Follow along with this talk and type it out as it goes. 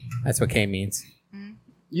That's what K means.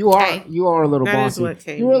 You are a little That is bossy. what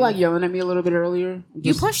K You were means. like yelling at me a little bit earlier.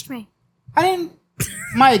 You pushed me. I didn't.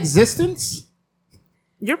 My existence.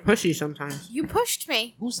 You're pushy sometimes. You pushed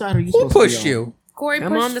me. Whose side are you? Who supposed pushed to be on? you? Corey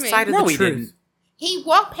I'm pushed on the me. side of No, the he truth. didn't. He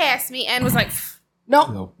walked past me and was like,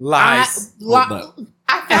 No. Lies.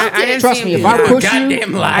 I felt I it. didn't Trust see me, him if do I that. push you,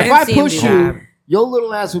 Goddamn lie. if I didn't see him push do you, that. your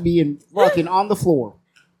little ass will be in fucking on the floor.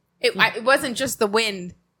 It wasn't just the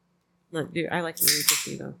wind. Look, dude, I like when you push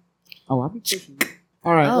me though. Oh, I'll be pushing you.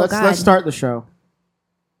 All right, Oh, let's God. start the show.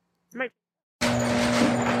 Might-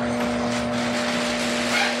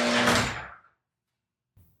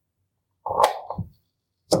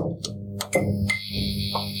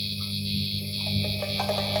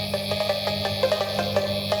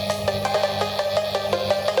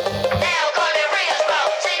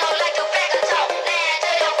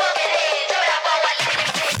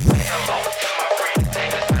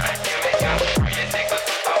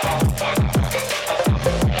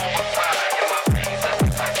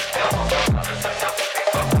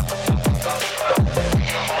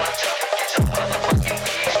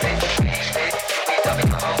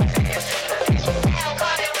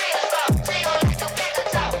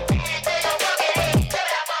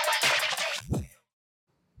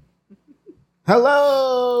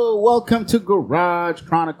 Hello, welcome to Garage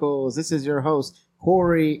Chronicles. This is your host,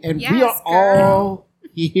 Corey, and we Yes, are girl. all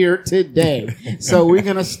here today. So we're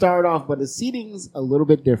going to start off, but the seating's a little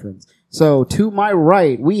bit different. So to my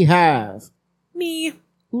right, we have... Me.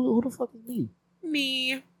 Who the fuck is me?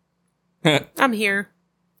 Me. I'm here.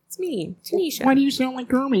 It's me, Tanisha. Why do you sound like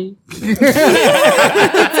Kermit? It's me,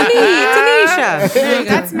 Tanisha. There you go.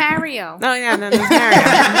 That's Mario. No, yeah, no, there's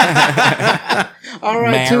Mario. All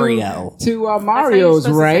right, Mario. to Mario's supposed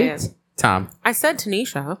to say right, it. Tom. I said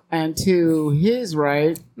Tanisha. and to his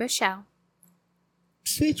right, Michelle.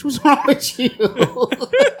 bitch, what's wrong with you?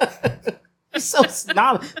 You're so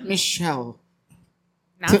snobby. Michelle.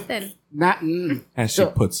 Nothing. Not, As she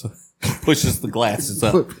pushes the glasses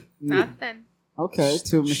up. Nothing. Okay,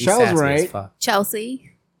 to She's Michelle's sassy as right. fuck.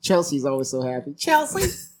 Chelsea. Chelsea's always so happy. Chelsea.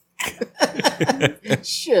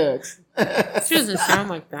 Shucks. She doesn't sound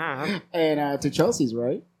like that. And to Chelsea's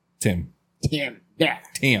right. Tim. Tim. Yeah.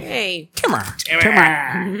 Tim. Hey. Come on. Come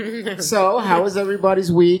on. So, how was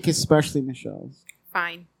everybody's week, especially Michelle's?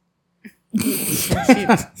 Fine.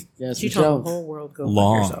 Yes, She Michelle. told the whole world go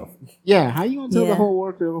Long. fuck yourself. Yeah, how you gonna tell the Yeah. whole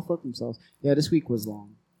world to go fuck themselves? Yeah, this week was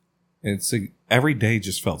long. Every day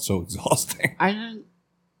just felt so exhausting. I think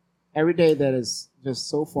every day that is just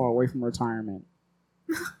so far away from retirement.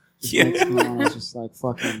 Just Yeah. makes me wanna just like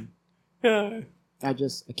fucking. I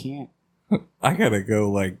can't. I gotta go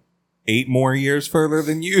like 8 more years further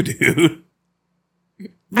than you do.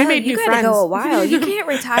 I made you new gotta friends. go a while. You can't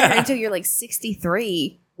retire until you're like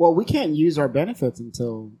 63. Well, we can't use our benefits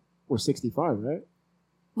until we're 65, right?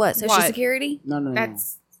 What, Social What? Security? No.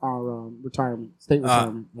 That's Our retirement, state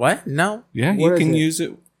retirement. What? No. Yeah, What you is can it? use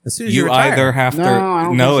it. As soon as You retire. either have No, I to.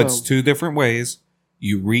 don't No, think it's so. 2 different ways.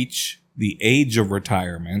 You reach the age of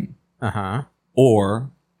retirement, Uh-huh. or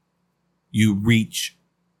you reach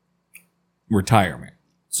retirement.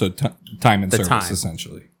 So time and The service, time.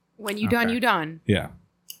 essentially. when you done, Okay. you done. Yeah.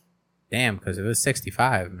 Damn, because it was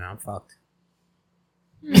 65. Man, I'm fucked.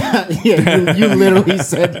 Yeah, you literally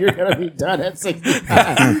said you're gonna be done at 65.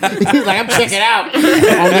 He's like, I'm checking out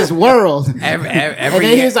on this world. Every And then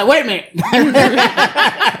he year. was like, wait a minute.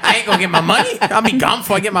 I ain't gonna get my money. I'll be gone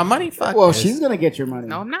before I get my money. Fuck. Well, this. she's gonna get your money.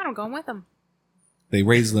 No, I'm not. I'm going with him. They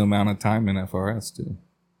raised the amount of time in FRS too.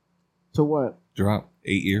 To what? Drop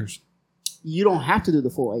 8 years. You don't have to do the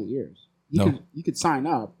full 8 years. No. You could sign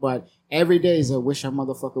up, but every day is a wish a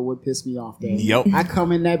motherfucker would piss me off day. Yep. I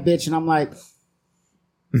come in that bitch and I'm like,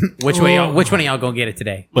 Which one of y'all gonna get it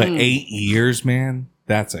today? But 8 years, man,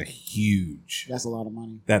 that's a huge. that's a lot of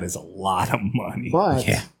money. That is a lot of money. But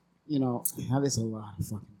Yeah. you know, that is a lot of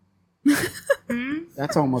fucking money.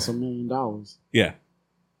 That's almost $1 million. Yeah.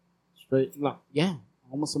 Straight, yeah,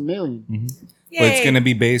 almost $1 million. But it's going to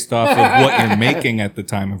be based off of what you're making at the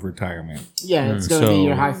time of retirement. Yeah, it's gonna be So-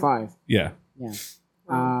 your high five. Yeah. Yeah.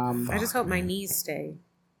 I just hope my knees stay.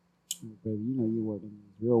 Baby, you know you're working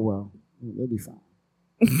real well. They'll be fine.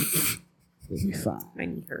 They'll be fine. My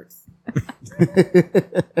knee hurts.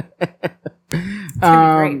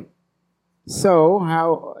 Um, so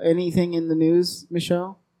how? Anything in the news,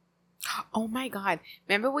 Michelle? Oh my God.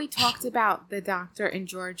 Remember we talked about the doctor in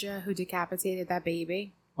Georgia who decapitated that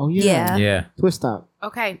baby? Oh yeah. Yeah. Twist up.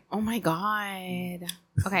 Okay. Oh my God.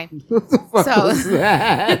 Okay. What the fuck So- was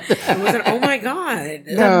that? It was an, oh my God.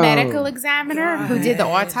 The No. medical examiner who did the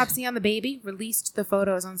God. autopsy on the baby released the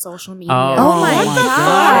photos on social media. Oh, Oh my my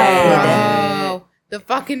God. Oh, the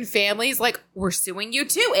fucking family's like, we're suing you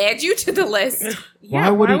too. Add you to the list Why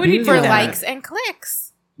would he do for that? likes and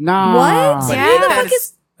clicks. Nah. What? Yeah. Who the fuck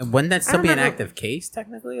is? Wouldn't that still I be an remember- active case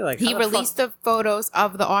technically? Like He how the released fuck- the photos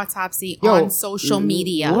of the autopsy Yo, on social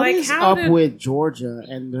media. What Like, is how up did- with Georgia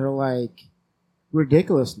and their like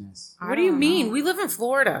ridiculousness? What do you mean? We live in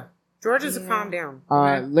Florida. Georgia's a calm down.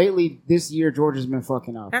 Lately, this year, Georgia's been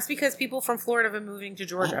fucking up. That's because people from Florida have been moving to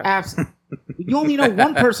Georgia. Absolutely. You only know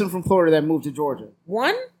one person from Florida that moved to Georgia.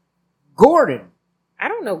 One? Gordon. I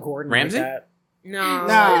don't know Gordon. Ramsey? Like that. No. Nah,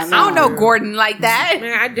 I don't know Gordon like that.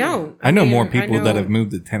 Man, I don't. I know mean, more people know- that have moved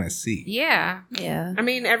to Tennessee. Yeah. Yeah. I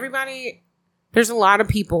mean, everybody. There's a lot of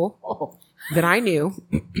people Oh, that I knew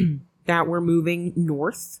that were moving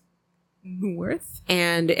north. North.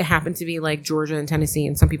 And it happened to be like Georgia and Tennessee,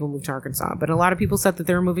 and some people moved to Arkansas. But a lot of people said that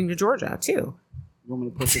they were moving to Georgia too. you want me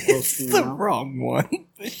to push it close to you The now? wrong one,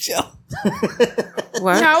 Michelle.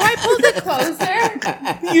 What? No, I pulled it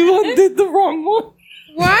closer. You undid the wrong one.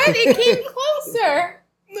 What? It came closer.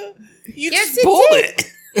 You Yes, just it pulled did.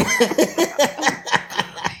 it.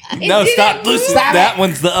 No, didn't stop. move. Listen, Stop that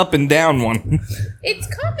one's the up and down one. It's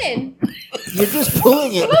coming. You're just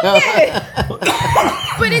pulling it. Look at it.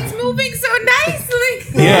 But it's moving so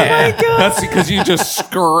nicely. Yeah, that's because you just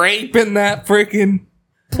scraping that freaking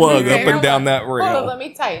plug Okay, up and hold down on. that Hold on, rail. let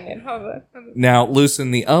me tighten it. Hold on. Now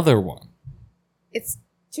loosen the other one. It's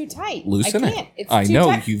too tight. Loosen I can't. it. It's I too know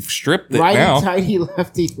tight. you've stripped it Righty, now. tighty,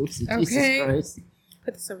 lefty, loosey. Okay. Jesus Christ.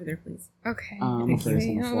 Put this over there, please. Okay. I'm afraid it's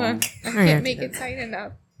on the Hold floor. on. I Alright. can't make it tight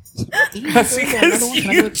enough. That's because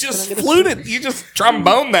you just fluted. You just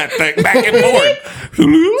trombone that thing back and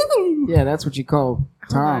forth. Yeah, that's what you call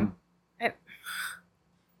Tom. on.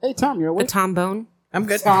 Hey, Tom, you're The awake. Tom Bone. I'm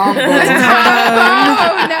good. Tom.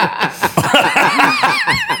 Oh no!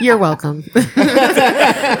 You're welcome. Tom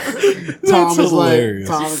is hilarious.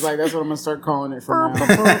 like, that's what I'm gonna start calling it from now.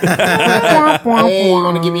 Hey, you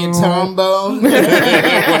want to give me a Tom bone? I'm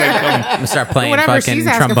gonna start playing Whatever, fucking she's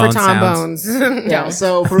asking for trombone Tom sounds. Bones. Yeah.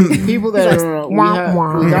 So for people that don't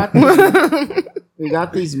know, we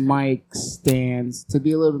got these mic stands to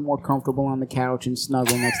be a little bit more comfortable on the couch and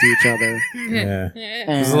snuggle next to each other. Yeah, it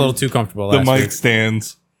And was a little too comfortable. The last mic week.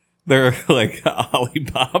 stands. They're like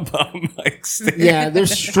Alibaba mic stands. yeah, they're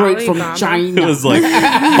straight from Alibaba. China. It was like,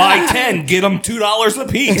 buy 10, get them $2 a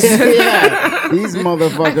piece. yeah, these Couldn't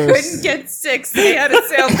motherfuckers. get 6. They had a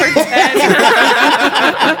sale for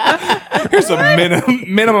 10. Here's a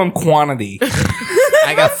minimum quantity.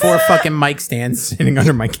 I got 4 fucking mic stands sitting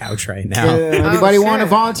under my couch right now. Anybody Oh, want to shit.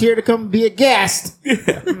 volunteer to come be a guest?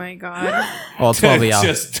 Oh my god. All 12 of y'all.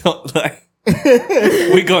 Just don't, like,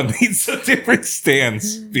 we gonna need some different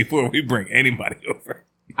stands before we bring anybody over.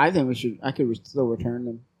 I think we should. I could still return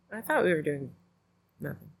them. I thought we were doing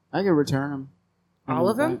nothing. I could return them. All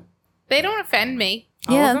of them? They don't offend me.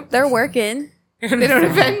 All of Yeah, them? they're working. They don't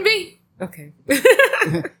offend me. Okay.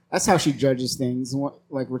 That's how she judges things,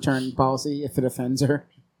 like return policy, if it offends her.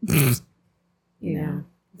 Yeah.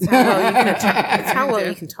 It's how well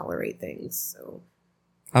you can tolerate things. So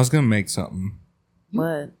I was gonna make something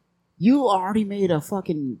What? You already made a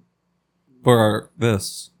fucking. for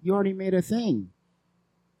this. You already made a thing.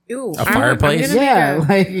 Ooh, A fireplace? Yeah,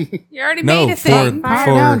 like You already No, made a for thing. fire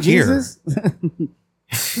for down, here. Jesus.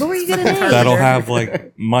 What were you gonna make? That'll have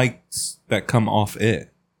like mics that come off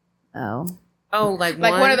it. Oh. like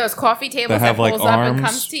One of those coffee tables That that, have like pulls up and comes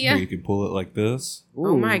arms to where you. you can pull it like this.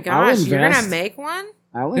 Oh my I'll gosh, you're gonna invest. make one?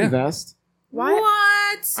 I'll Yeah. invest. What?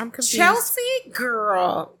 I'm confused. Chelsea,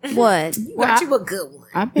 girl, What? got you a good one.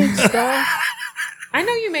 I make stuff. I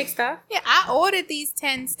know you make stuff. Yeah, I ordered these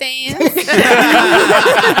 10 stands. Look,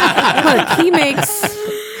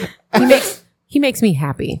 he makes me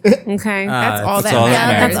happy. Okay, That's all that's that all that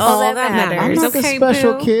matters. that's matters. all that I'm matters. not the Okay,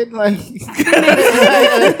 special boo. kid. Like,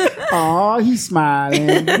 oh, he's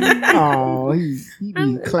smiling. Oh, he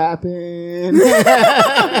be clapping.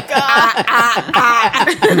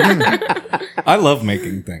 I love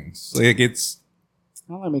making things. Like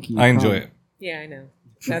I like making you I enjoy cry. it. Yeah, I know.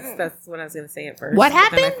 That's what I was gonna say at first. What but then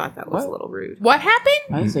happened? I thought that was What? a little rude. What happened?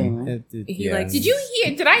 I ain't saying that. He likes- Did you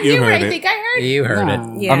hear? Did I You hear what heard I it. think I heard? You heard it.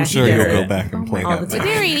 Nah. Yeah, I'm sure he you'll did. go back and play all that the back.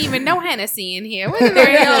 There ain't even no Hennessy in here. What is there?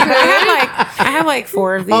 I have like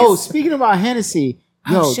 4 of these. Oh, speaking about Hennessy,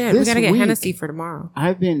 yo, Oh, shit, we this gotta get week, Hennessy for tomorrow.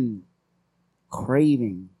 I've been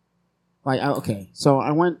craving. So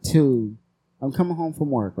I'm coming home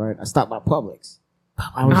from work, right? I stopped by Publix.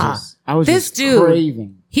 I was Ah, just this just dude-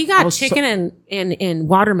 craving. He I got was chicken and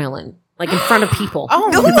watermelon like in front of people. Oh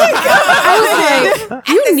my god! I was like,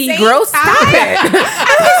 "You Negro, stop it!" At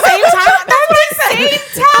the same time,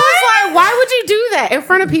 I was like, "Why would you do that in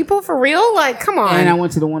front of people for real? Like, come on!" And I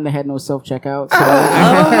went to the one that had no self checkout. So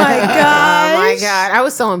Oh my Oh god. my god, I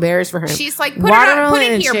was so embarrassed for him. She's like, put Watermelon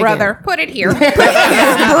it and here, chicken. brother. Put it here. She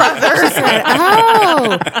said,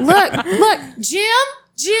 "Oh, look,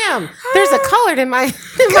 Jim, there's a colored in my leg."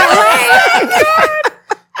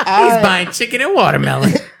 He's buying chicken and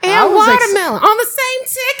watermelon. And watermelon on the same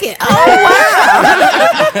ticket. Oh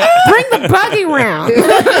wow! Bring the buggy round.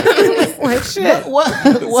 Like shit. what?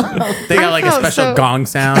 They got like a felt special so- gong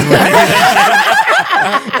sound.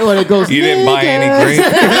 When it goes, You didn't buy any grape?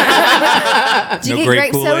 Did you No get grape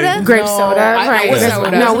grape Kool-Aid? soda? Grape No, soda, I right? know That's-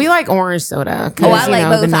 soda. No, we like orange soda. Oh, I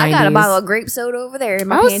like the both. I got a 90s. bottle of grape soda over there in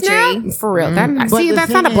my Oh pantry. snap! For real, that, But see, the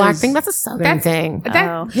that's not a thing black is- thing. That's a southern thing.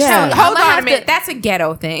 Oh. Yeah. So, hold I'm gonna on a have minute. to- That's a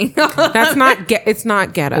ghetto thing. That's not. It's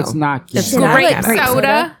not ghetto. It's not. It's ghetto. not grape ghetto.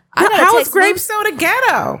 soda. I gotta How is text grape Luke. soda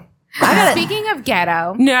ghetto? Speaking of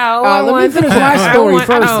ghetto, No, let me finish my story first.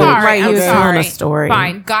 Oh, then. sorry, right, I'm you was telling sorry. a story.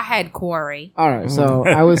 Fine, go ahead, Corey. All right, so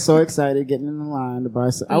I was so excited getting in the line to buy.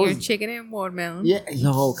 I Your was, chicken and watermelon. yeah,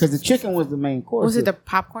 because the chicken was the main course. Was it the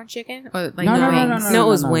popcorn chicken or like no, the no, no, no, wings? no, No, it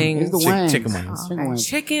was no. wings. It's the wings. Chicken wings. Chicken wings.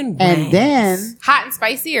 Chicken wings. And then Hot and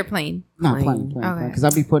spicy or plain? no, Plain. plain, Okay. because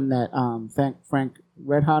I'll be putting that Frank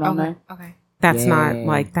Red Hot on Okay, there. okay. that's Yeah. not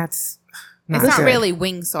like that's. It's not good. really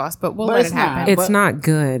wing sauce, but we'll But let it's it happen. not. It's but- not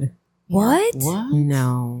good. What? What?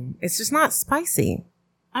 No, it's just not spicy.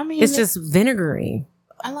 I mean, It's just vinegary.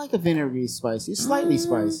 I like a vinegary spicy. It's slightly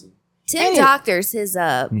spicy. Tim Hey. Doctors his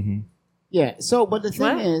Yeah. So, but the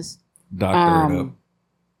thing What? is, Doctor it up.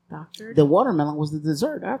 Doctor. the watermelon was the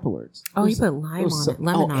dessert afterwards. Oh, It you was- put it lime was on it,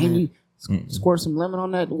 lemon on and it. you squirt some lemon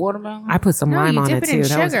on that watermelon. I put some No, lime you on dip it it in too.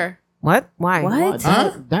 That was- sugar. what? Why?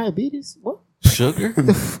 What? Diabetes? What Sugar?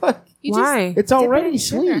 the fuck? You Why? It's dip it already in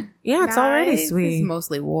sweet. sugar. Yeah, it's already It's sweet.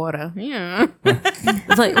 mostly water. Yeah.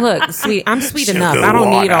 It's like, look, sweet. I'm sweet Sugar enough. I don't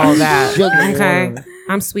need water. all that. Sugar Okay, water.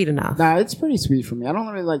 I'm sweet enough. Nah, it's pretty sweet for me. I don't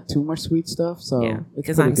really like too much sweet stuff, so Yeah, it's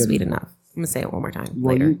because pretty I'm good. sweet enough. I'm gonna say it one more time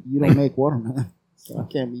Well, later. you don't make watermelon, so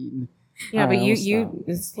I can't be eating. Yeah, All but right, you I'll stop.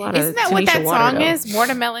 it's a lot Isn't of that what Tanisha that water, song though. is?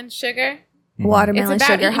 Watermelon sugar? Watermelon It's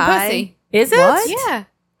about sugar eating high. pussy. Is it? What? Yeah.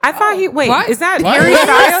 I thought he. Wait, What? is that What? Harry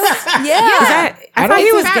Styles? Yeah. Is that? I I thought don't- he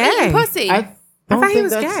It's was about eating gay. pussy. I I don't thought he think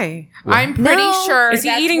was that's- gay. I'm pretty No. sure. Is he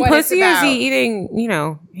that's eating what it's pussy or is about. he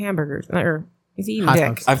eating, hamburgers? Or is he eating Hot dick?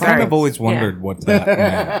 dogs. I've kind of always wondered what that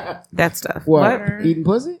meant. that stuff. What? Eating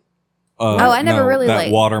pussy? I never really that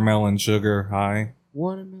liked- watermelon sugar high.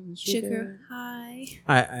 Watermelon sugar. Sugar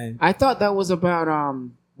high. I thought that was about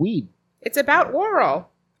weed. It's about oral.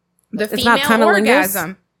 The It's not female cunnilingus?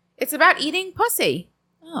 orgasm. It's about eating pussy.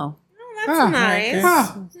 Oh. That's Huh. nice.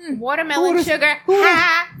 Huh. Watermelon Who sugar. would've-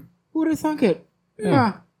 Ha! Who would have thunk it?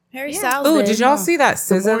 Huh. Harry Yeah. Styles. Oh, did y'all Huh. see that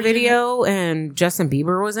The more SZA you video and Justin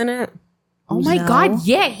Bieber was in it? Oh my No. god,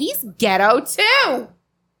 yeah, he's ghetto too.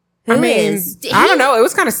 Who I mean, is? I don't know. It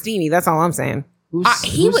was kind of steamy. That's all I'm saying.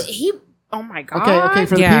 He. Oh my god. Okay,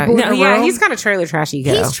 for the Yeah, people in the room. he's kind of trailer trashy.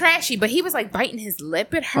 Ghetto. He's trashy, but he was like biting his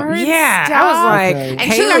lip at her. and Yeah, stuff. I was like, Okay.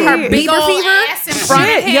 and she got her Haley- big Bieber old fever? ass in front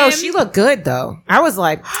Shit, of him. yo, she looked good though. I was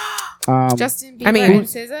like, Justin Bieber I mean- and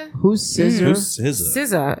SZA. Who's Scissor? Who's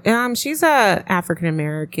SZA? SZA. She's a African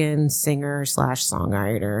American singer /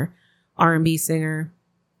 songwriter, R&B singer.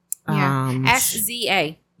 Yeah, Um,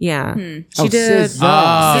 SZA. Yeah, Hmm. she did. SZA.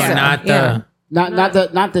 Oh, SZA, not yeah.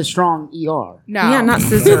 Not the strong ER. No, Yeah, not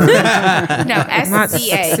scissor. no Not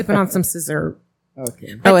SZA. sipping on some scissor.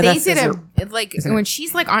 Okay. But Oh, they that's did scissor. like Isn't it? when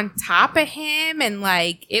she's like on top of him and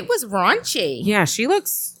like it was raunchy. Yeah, she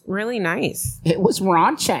looks really nice. It was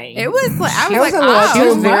raunchy. It was like I It was was like, a little oh, too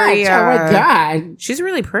was very, much. Oh my god. She's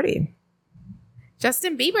really pretty.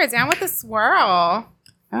 Justin Bieber down with the swirl.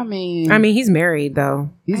 I mean, He's married though.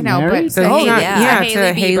 he's I know, married. but So Oh, he's not, yeah. to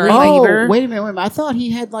Hailey Haley Bieber. Oh, Bieber. wait a minute. I thought he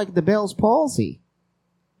had like the Bell's palsy.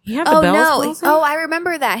 You have the Oh Bell's no! palsy? Oh, I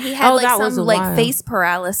remember that he had Oh, like that was a some like while. face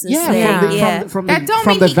paralysis Yeah, thing. Yeah. From the, Yeah. from That the, don't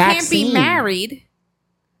from mean the he vaccine. can't be married.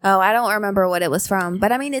 Oh, I don't remember what it was from,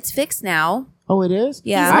 but I mean it's fixed now. Oh, it is.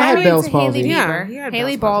 Yeah. I had Married Bell's to Hailey palsy. Yeah, Bieber. he had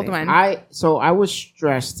Haley Bell's palsy. Baldwin. I was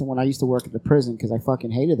stressed when I used to work at the prison because I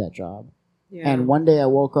fucking hated that job. And one day I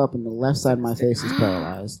woke up and the left side of my face is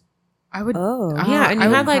paralyzed. I would. Oh. Yeah, and you I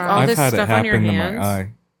would had, like, cry. all I've this had it stuff on your happen to hands. my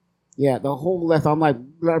eye. Yeah, the whole left. I'm like,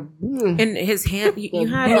 blah, blah. And his hand, you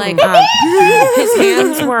had like his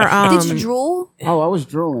hands were. Did you drool? Oh, I was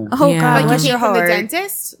drooling. Oh Yeah. god, Like bless you your came from the heart.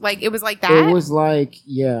 dentist? Like it was like that? It was like,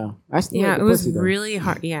 yeah. I still Yeah, had it the was pussy, though. really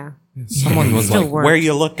hard. Yeah. Someone was Still like, works. "Where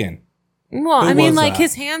you looking?" Well, Who I mean, was like that?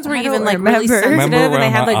 his hands were I even don't like really remember. sensitive, Remember and they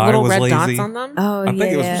when had my like eye little was red lazy? dots on them. Oh I think yeah,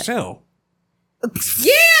 it was yeah. Michelle. What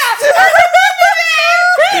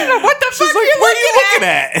the She's fuck like, what are you looking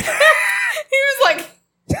at? He was like,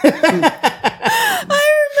 I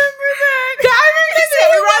remember that. Yeah.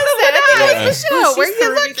 The show. Where she's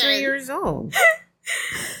you 33 looking? years old.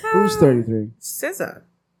 Who's 33? SZA.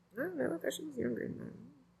 I don't know. I thought she was younger than that.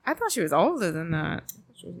 I thought she was older than that. I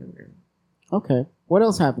thought she was younger. Okay. What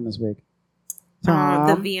else happened this week? The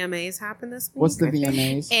Tom, VMAs happened this week. what's the I think.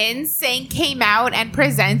 VMAs? NSYNC came out and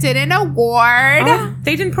presented an award. Oh,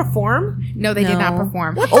 they didn't perform? No, they did not No.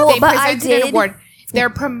 perform. Oh, They but I presented an did. award. They're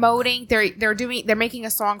promoting. They're making a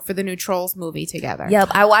song for the new Trolls movie together. Yep,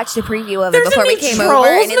 I watched a preview of it There's a before we new came Trolls over,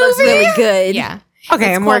 and it looks movie? really good. Yeah. Okay,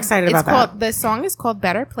 It's I'm more called- excited it's about that. called, the song is called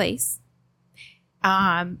Better Place.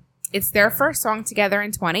 It's their first song together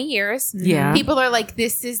in 20 years. Yeah. People are like,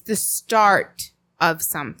 this is the start of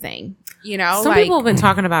something. You know, Some like, people have been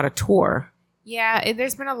talking about a tour. yeah,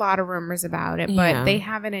 there's been a lot of rumors about it, but Yeah. they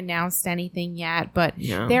haven't announced anything yet. But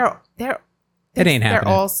Yeah. they're It ain't they're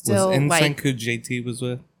happening. all Was still NSYNC like, who JT was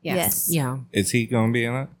with? Yes. Yeah. Is he going to be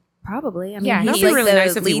in it? Probably. I mean, Yeah, he's that'd be like really the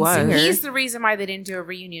nice if he lead was. singer. he's the reason why they didn't do a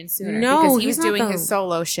reunion sooner. No, because he he's was not doing the- his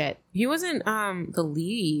solo shit. He wasn't the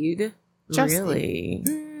lead. Justin. Really?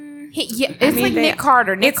 It's mean, like they- Nick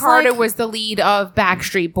Carter. Nick it's Carter like- was the lead of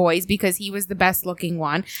Backstreet Boys because he was the best looking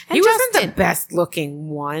one. And He wasn't Justin, the best looking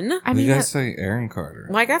one. I mean, you guys say Aaron Carter.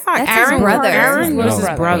 Like I thought, That's his Aaron, brother. Aaron was His his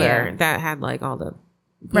brother. brother Yeah. that had like all the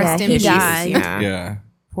rest Yeah, in he peace. died. Yeah, Yeah.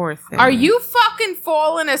 poor thing. Are you fucking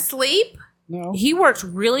falling asleep? No. He worked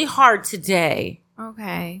really hard today.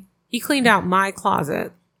 Okay. He cleaned out my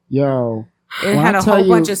closet. Yo. It When had I a tell whole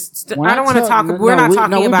you- bunch of. when I I don't want to tell- talk. no, We're no, not we-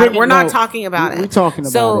 talking no, we about bring it. We're it- not no, talking about We're it. talking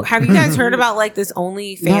about So, it. have you guys heard about like this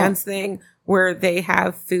OnlyFans thing where they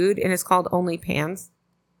have food and it's called OnlyPans?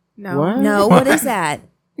 No. What? No, what is that?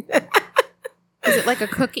 Is it like a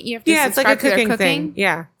cooking? You have to Yeah, it's like a subscribe to their cooking thing.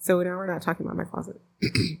 Yeah. So now we're not talking about my closet.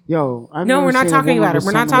 Yo, I've No, never we're not seen a talking woman about it. with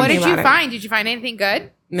We're not someone- What talking did you about it. find? Did you find anything good?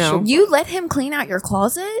 No. You let him clean out your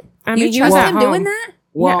closet? I You mean, he trust was at him home. doing that?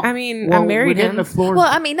 Well, Yeah, I mean, well, I married within him. the floor. Well,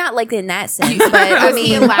 I mean, not like in that sense, but I Was he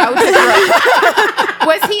mean, allowed to throw?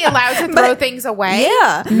 Was he allowed to throw things away?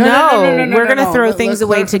 yeah. No, we're gonna no. throw Let- things let-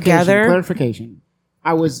 away clarification, together. Clarification.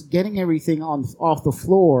 I was getting everything off the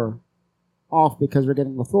floor off because we're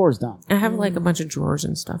getting the floors done. I have like a bunch of drawers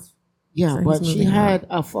and stuff. Yeah, So but he's she moving had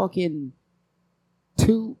a fucking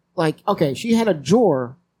she had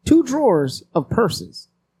two drawers of purses.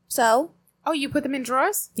 So, Oh, you put them in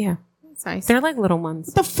drawers? Yeah, That's nice. they're like little ones.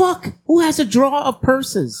 What the fuck? Who has a drawer of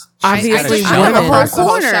purses? Obviously, I women. have a whole whole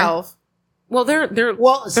corner. shelf. Well, they're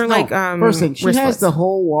Well, they're no, like first thing, she has wristlets. the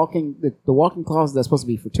whole the walking closet that's supposed to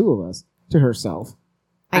be for two of us to herself.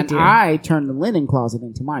 I And do. I turned the linen closet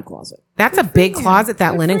into my closet. That's a big closet.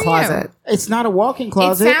 That Good linen for you. closet. It's not a walk-in It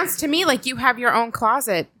closet. sounds to me like you have your own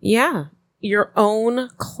closet. Yeah, your own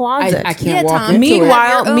closet. I can't Yeah, walk Tom. into it.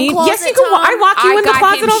 Meanwhile, Have your own yes, you closet, can. I Tom. walk you I in the got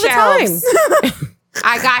closet him all the shelves. time.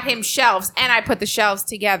 I got him shelves, and I put the shelves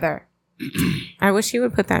together. I wish he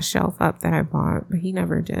would put that shelf up that I bought, but he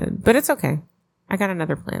never did. But it's okay. I got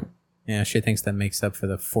another plan. Yeah, she thinks that makes up for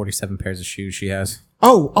the 47 pairs of shoes she has.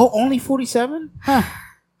 Oh, only 47? Huh.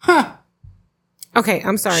 Okay,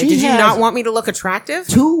 I'm sorry. She Did you has- not want me to look attractive?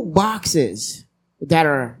 2 boxes that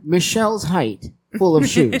are Michelle's height full of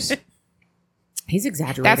shoes. He's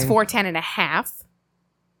exaggerating. That's 410 and a half.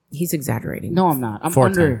 He's exaggerating. No, I'm not. I'm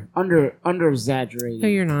 410. under exaggerating. No,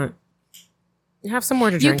 you're not. Have some more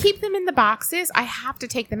to You drink. keep them in the boxes. I have to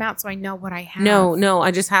take them out so I know what I have. No, I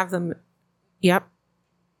just have them. Yep.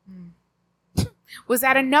 Was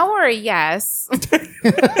that a no or a yes?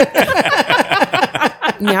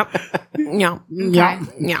 Yep. Yep. Yeah.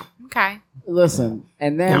 Yep. Okay. Listen,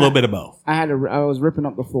 and A then little bit of both. I was ripping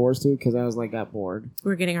up the floors too because I was like got bored.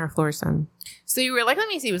 We're getting our floors done. So you were like, let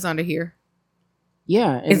me see what's under here.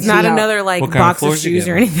 Yeah, and It's see not how, another like What kind of box of floors you shoes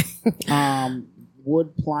or getting? anything.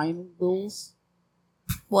 Wood plynulls.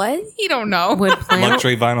 what? You don't know. Wood panel,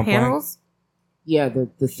 Luxury vinyl plank. panels. Yeah,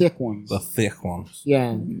 the thick ones. The thick ones.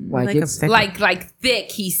 Yeah, like Like a it's thick- Like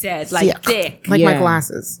thick, he said. Like thick. Like my yeah.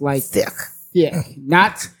 glasses. like Thick. thick,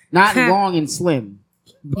 not long and slim.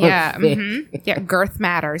 but Yeah. thick. Yeah. Girth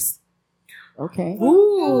matters. Okay.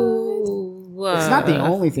 Ooh. It's not the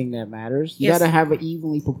only thing that matters. You Yes. gotta have it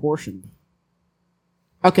evenly proportioned.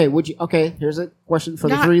 Okay, here's a question for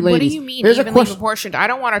the Not- 3 ladies. What do you mean Here's a evenly question. proportioned? I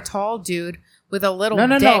don't want a tall dude with a little No,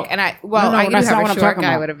 dick. no. And I do No, that's not have what a I'm short talking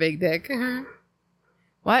guy about. with a big dick.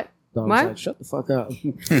 What? Dog's What? like, shut the fuck up.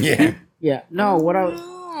 Yeah. Yeah. No, what I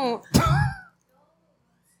Oh.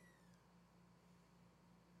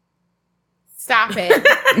 Stop it.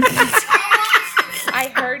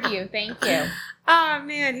 I heard you. Thank you. Oh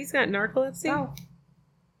man, he's got narcolepsy. Oh.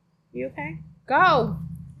 You okay? Go.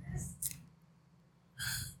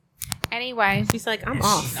 Anyway. She's like, I'm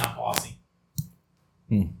off. Not bossy.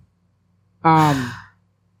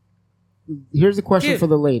 Here's a question Dude. for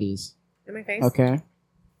the ladies. In my face? Okay.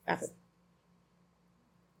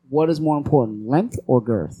 What is more important, length or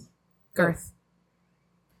girth? Girth.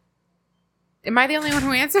 Am I the only one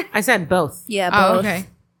who answered? I said both. Yeah, Oh, both. okay.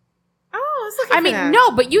 Oh, let's look at I mean, that.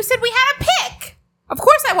 no, but you said we had a pick. Of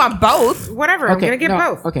course I want both. Whatever. I'm going to get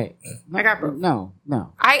both. Okay. No, I got both. No.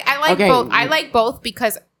 I like Okay. both. I like both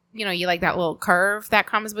because, you know, you like that little curve that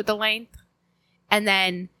comes with the length. And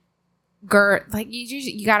then girth, like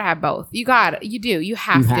you got to have both. You have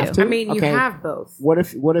to. to? I mean, you Okay. have both. What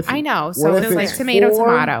if? I know. So what it's if like it's tomato, 4?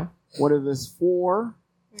 tomato. What if it's 4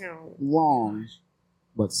 No. long,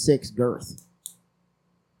 but 6 girth?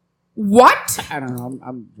 What? I don't know.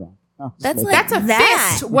 I'm drunk. Oh, That's like- like That's a that.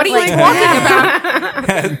 fist. What are you Like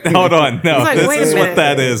talking about? Hold on. No, He's like, this wait a is minute. what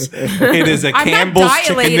that is. It is a I'm not Campbell's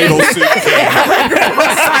chicken dilating. noodle soup can.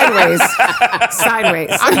 Sideways.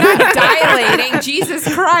 I'm not dilating.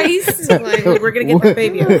 Jesus Christ. Like, we're going to get the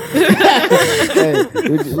baby out. Hey,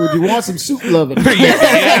 would you want some soup loving?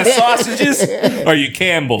 Yeah, sausages? Or you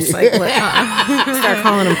Campbell's? Like, what? Start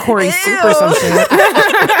calling him Corey Soup or some shit.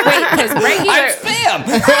 Wait, because regular. I'm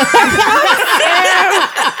spam.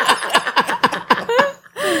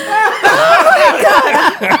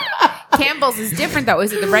 Campbell's is different though.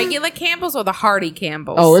 Is it the regular Campbell's or the hearty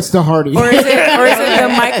Campbell's? Oh, it's the Hardy. Or is it the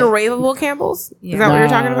microwavable Campbell's? Yeah. Is that what you're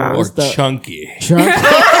talking Nah, about? Or It's the- chunky.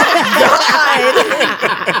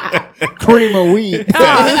 Cream of wheat.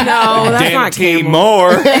 Oh, no, that's not Dante Campbell's.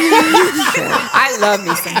 Moore. I love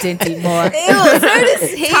me some Dinty Moore. Ew, so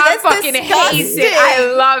does he. Tom That's fucking hates it. I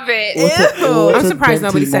love it. What's I'm a surprised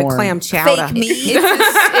nobody Denti said Moore? clam chowder. Fake meat.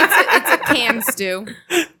 It's a can stew.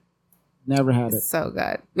 Never had it. It's so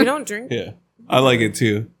good. We don't drink. Yeah. I like it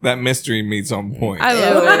too. That mystery meat's on point. I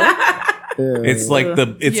love it. It's like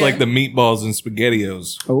the meatballs and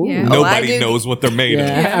SpaghettiOs. Oh, Yeah. Nobody do. knows what they're made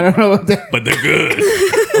yeah. I don't know what that. of, but they're good.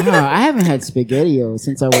 I haven't had SpaghettiOs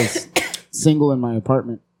since I was single in my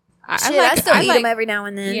apartment. Shit, I still eat them every now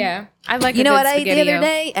and then. Yeah, I like. You a know good what I ate the other SpaghettiO.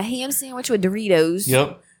 day? A ham sandwich with Doritos.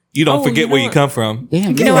 Yep. You don't Oh, forget you know where you what? come from.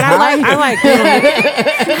 Damn, You know what I like? I like noodle.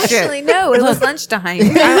 Actually, no, it was lunchtime.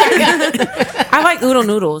 I like oodle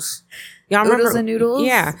noodles. Y'all remember Oodles and noodles?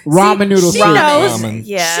 Yeah. Ramen noodles. She too. knows. Ramen.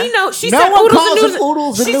 Yeah. She knows. She No said one oodles calls and them noodles.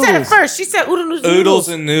 oodles and She said it noodles. first. She said oodle noodles. Oodles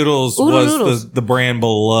and noodles Oodle was noodles. the brand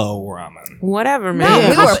below ramen. Whatever, man. No, Yeah,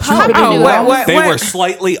 we were cheaper pumping than noodles. what? They were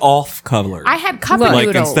slightly off colored. I had cup Look. of like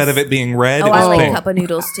noodles. instead of it being red, Oh, it I was like pink. cup of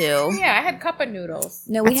noodles too. Yeah, I had cup of noodles.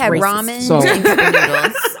 No, we That's had racist. ramen So- and cup of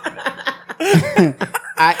noodles.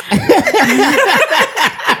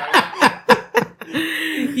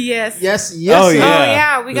 Yes. Yes. Oh, Oh, yeah.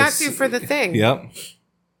 yeah. We got This- to for the thing. Yep.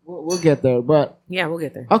 We'll get there, but Yeah, we'll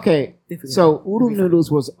get there. okay. If we get So there. oodle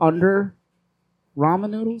noodles was under ramen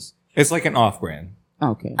noodles. It's like an off brand.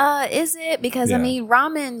 Okay. Is it? Because Yeah. I mean,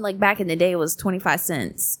 ramen like back in the day was 25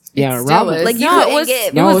 cents. Yeah, It still ramen. is. Like you No, it couldn't was-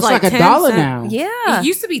 get. No, was it's like like, 10 $1 cents. now. Yeah. It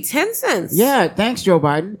used to be 10 cents. Yeah, thanks, Joe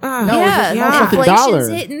Biden. Uh, no, yeah, it's no fucking inflation's dollar.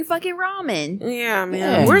 hitting fucking ramen. Yeah, man.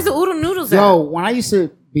 Yeah. Where's the oodle noodles Yo, at? when I used to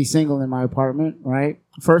be single in my apartment, right?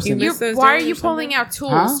 First You thing, miss those Why are days you or something? pulling out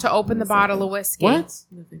tools Huh? to open the bottle of whiskey? what?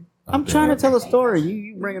 I'm trying to tell a story.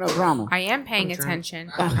 You bringing up drama. I am paying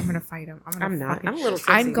attention. I'm gonna fight him. I'm not. fucking- I'm a little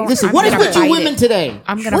I'm tipsy. going. Listen, I'm what is gonna with you bite women it. today?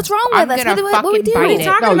 I'm gonna. What's wrong I'm with us? gonna What we fucking do? bite What are you it.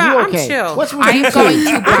 talking No, about? you I'm okay? chill. What's wrong I'm with going you?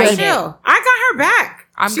 to I'm bite it. chill. I got her back.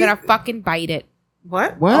 I'm She- gonna fucking bite it.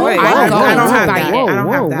 What? What? Oh, wait, I'm I going don't to have bite that. it. I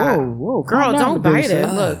don't have that. Whoa. Girl, Calm down, don't bite producer.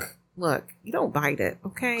 it. Look. You don't bite it,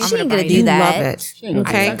 okay? She ain't gonna bite do You that. love it. She ain't gonna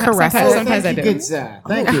Okay, do that. caress Sometimes- it. sometimes I Thank you, do. good side.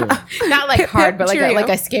 Thank you. Not like hard, but Cheerio. like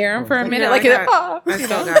I scare him for a minute. Yeah, Like I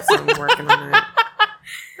still got something working on that.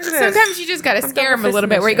 Look at this. sometimes you just gotta I'm scare him a double little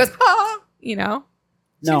bit. Where he fisting goes, oh, you know.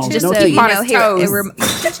 No, Just no so teeth. you on know, his here,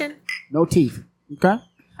 toes. No teeth. Okay.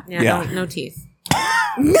 Yeah, Yeah. No teeth.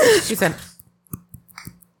 She said,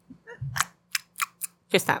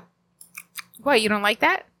 just stop. What? You don't like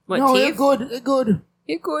that? What, No, teeth? it's good.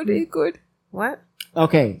 It's good. It's good. What?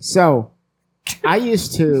 Okay, so I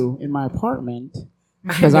used to in my apartment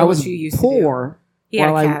because know I what was you used to poor. He had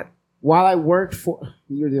a while cat. while I worked for,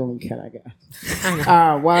 you're the only cat I got. I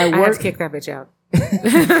know. While I I had to worked, kick that bitch out.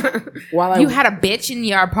 while I You had a bitch in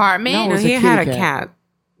your apartment? No, No, it's a he had a kitty cat. cat.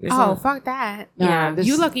 There's Oh, no- fuck that. Nah, yeah. this-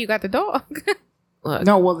 You lucky you got the dog. Look.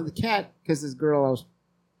 No, well the cat because this girl I was.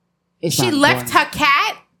 It's She not left important. her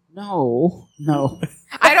cat? No.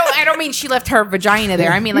 I don't mean she left her vagina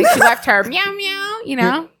there. I mean like she left her meow meow, you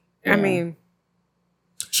know? I mean,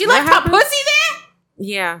 She What left her happened? pussy there?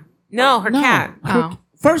 yeah. No, her No. cat. Oh.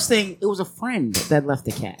 First thing, it was a friend that left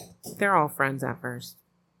the cat. They're all friends at first.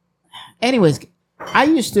 Anyways, I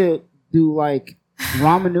used to do like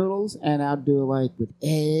ramen noodles, and I'd do it like with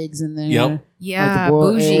eggs in there. Yep. Yeah,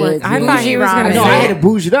 boiled bougie. eggs, I yeah. thought he was gonna No, I had say. to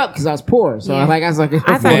bougie it up because I was poor. So Yeah. I was like, I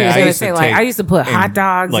thought he Yeah, was I gonna used to say like take I used to put hot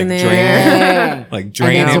dogs like in there. drain yeah. Like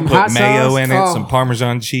drain And then it, some put hot mayo sauce. in it, Oh. some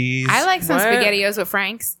Parmesan cheese. I like some What? SpaghettiOs with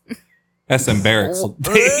Franks. That's embarrassing.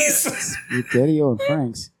 Spaghetti-O and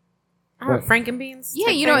Frank's. Oh, Frankenbeans.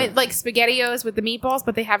 Yeah, you know, like SpaghettiOs with the meatballs,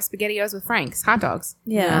 but they have SpaghettiOs with Franks, hot dogs.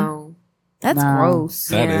 Yeah. No. That's Nah. gross.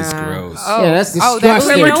 That is Yeah. gross. Oh, Yeah, that's oh,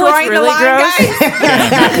 disgusting. You know what's really gross?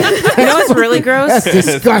 You know what's really gross? That's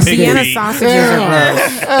disgusting. Vienna Meat. sausages are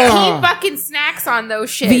gross. Keep fucking snacks on those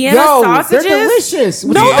shit. Vienna Yo, sausages? they're delicious.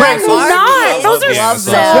 With No, some they're crackers. not. Those are Yeah,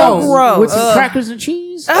 so Yo, gross. with some crackers and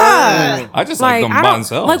cheese. I just like them I by don't-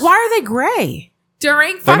 themselves. Like, why are they gray?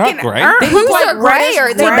 During They're not fucking gray. Earth. Who's like are gray?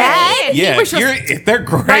 Are they gray. bad? Yeah, was just- if they're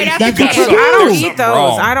great, Right after you got the something- I don't there's eat something those.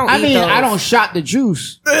 wrong. I don't I eat mean, those. I don't shot the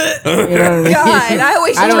juice. You know what I mean? God, I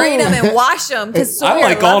always I don't- drain them and wash them because I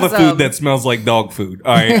like all the food that smells like dog food.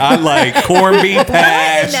 All right, I like corned beef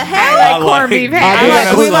hash. the hell? I like corned beef hash. I I like-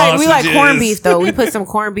 like, we like sausages. corned beef though. We put some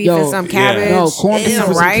corned beef and some cabbage. No, corned beef and with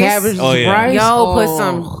some some rice. cabbage and Oh, some yeah. rice. Yo, put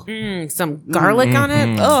Oh. some garlic on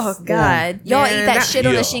it. Oh God, y'all eat that shit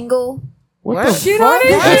on Yeah. a shingle? What the Shit fuck? on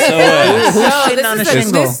it? SOS. Shitting on a This,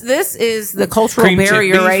 shingle. this is the cultural Cream chip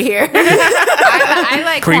barrier beef. right here. I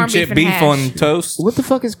like Cream corned chip beef, beef and hash. on toast. What the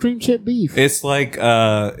fuck is cream chip beef? It's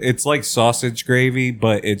like sausage gravy,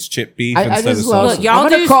 but it's chip beef I instead just of love- sausage. Look, y'all I'm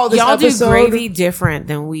gonna call do this y'all do episode gravy different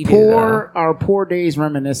than we do. Our poor days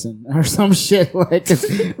reminiscing or some shit like 'cause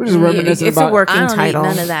we're just though. reminiscing It's about. a working I don't title. eat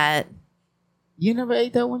none of that. You never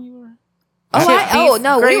ate that when you were.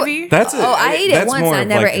 No, gravy. That's Oh, I ate it that's once. more I of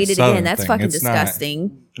never like a ate it Southern again. That's thing. fucking It's not-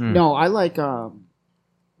 disgusting. No, I like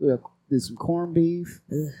did some corned beef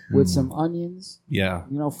with some onions. Yeah.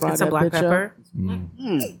 You know, fry And some that black bitch pepper. up.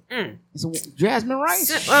 And some jasmine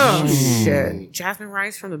rice. Oh shit! Jasmine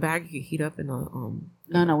rice from the bag you could heat up in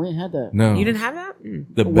a No, we ain't had that. No. You didn't have that?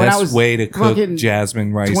 The When I best was way to cook fucking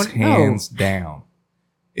jasmine rice, 20 hands down,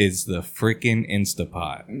 is the freaking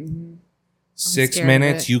Instapot. 6 scared of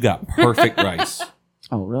minutes, it. you got perfect rice.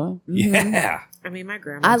 Oh, really? Yeah. I mean, my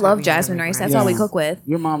grandma. I taught love me how to jasmine make rice. That's all we Yeah. cook with.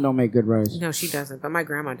 Your mom don't make good rice. No, she doesn't, but my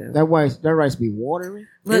grandma does. That rice be watery.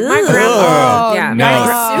 Look, my Ugh. grandma. Oh, Yeah, no,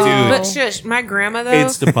 my dude. but shush, my grandma though.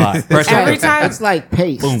 Instapot. Pressure Every cooker. time- It's like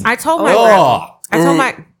paste. Boom. I told my grandma. Oh. I told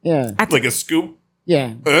my. Yeah, Like a scoop.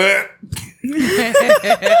 yeah. Uh,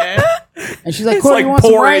 And she's like, It's "Corey, like you want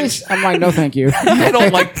some porridge. rice?" I'm like, "No, thank you." I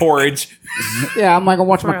don't like porridge. Yeah, I'm like, "I'm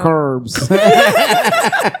watch my Real. curbs."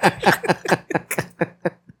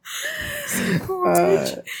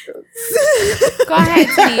 Go ahead,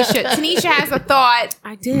 Tanisha. Tanisha has a thought.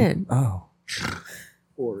 I did. Oh.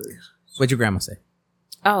 What'd your grandma say?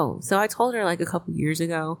 Oh, so I told her like a couple years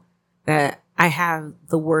ago that I have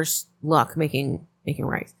the worst luck making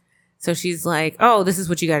rice. So she's like, "Oh, this is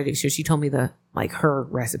what you got to do." So she told me her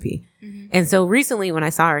recipe. And so recently when I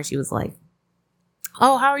saw her, she was like,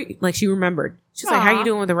 "Oh, how are you?" Like she remembered. She's like, "How Aw. you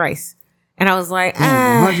doing with the rice?" And I was like,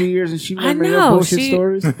 100 years and she I remember your know, bullshit she-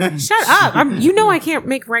 stories. "Shut up! You know I can't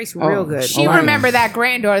make rice real Oh. good." She Oh, I know. remember that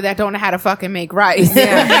granddaughter that don't know how to fucking make rice.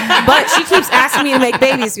 Yeah. But she keeps asking me to make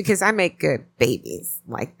babies because I make good babies.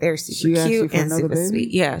 Like they're She super asked you cute for and another super baby?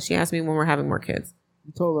 sweet. Yeah, she asked me when we're having more kids.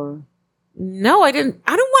 You told her. No, I didn't.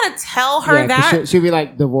 I don't want to tell her Yeah, 'cause that. she'll be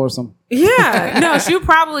like, "Divorce him." Yeah, no, she'll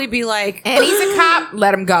probably be like, And he's a cop.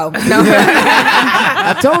 Let him go. No.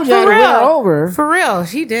 I told you I had to win her over. for real.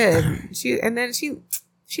 She did. She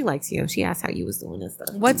likes you. She asked how you was doing and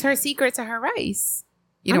stuff. What's her secret to her rice?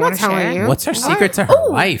 You I'm don't not want to telling share? you. What's her secret to her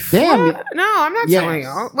life? Damn, No, I'm not Yes. telling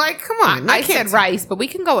you. Like, come on. I said rice, but we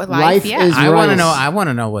can go with life. Life yeah. is- I want to rice. know. I want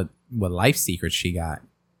to know what life secrets she got.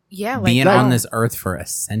 Yeah. Like, Being no. on this earth for a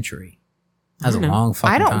century. That's a I know. long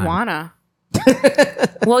fucking I don't time. wanna.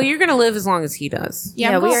 Well, you're gonna live as long as he does. Yeah,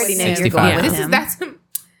 I'm we going already with know him. you're going with This is him.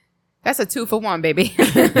 that's a 2-for-1, baby.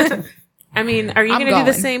 I mean, are you I'm gonna do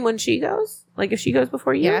the going. same when she goes? Like if she goes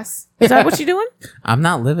before you? Yes. Is that what you're doing? I'm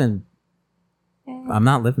not living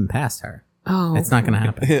past her. Oh, It's not going to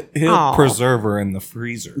happen. He'll Aw. preserve her in the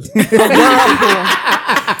freezer.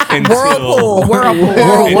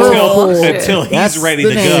 Whirlpool. Until he's That's ready the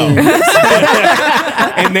to name. go.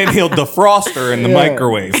 And then he'll defrost her in the Yeah.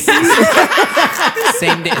 microwave.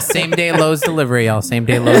 Same day Lowe's delivery, y'all. Same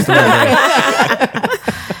day Lowe's delivery.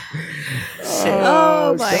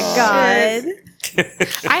 Oh my God.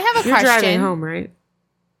 I have a you're driving question. home, right?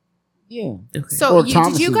 Yeah, So Or you,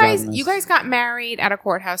 Thomas did you is guys driving us. you guys got married at a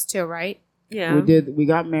courthouse too, right? Yeah. we did. We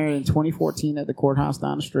got married in 2014 at the courthouse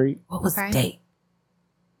down the street. What was Okay. the date?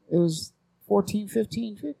 It was 14,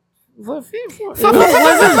 15, 15.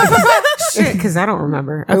 Shit, because I don't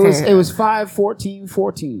remember. It was 5, 14,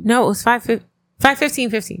 14. No, it was 5, 15,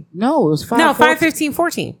 15. No, it was 5. No, 5, 15,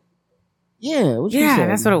 14. Yeah, what you Yeah, said?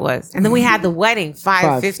 that's what it was. And then we had the wedding,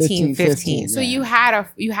 5, 15, 15. So you had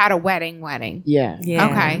a wedding. Yeah. Yeah.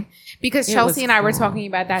 Okay. Because It Chelsea was and I were cool. talking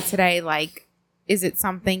about that today. Like, is it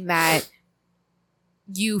something that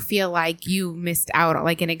you feel like you missed out on,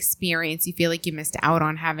 like an experience? You feel like you missed out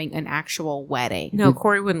on having an actual wedding? No,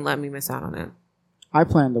 Corey wouldn't let me miss out on it. I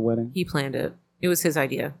planned the wedding. He planned it. It was his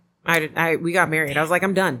idea. We got married. I was like,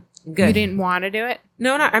 I'm done. I'm good. You didn't want to do it?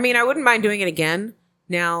 No, I mean, I wouldn't mind doing it again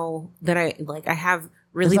now that I have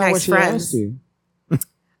really That's not nice what she friends. asked you.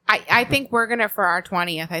 I think we're gonna, for our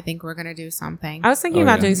 20th, I think we're gonna do something. I was thinking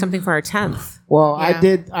about doing something for our 10th. Well, Yeah.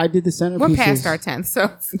 I did the centerpieces. We're past our 10th, so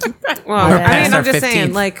Well, We're I mean, past I'm our just 15th.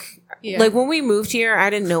 saying, like Yeah. when we moved here, I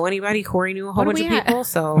didn't know anybody. Corey knew a whole What are bunch of we at? people,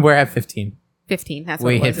 so We're at 15. 15. That's what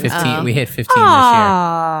We it hit was. 15. We hit 15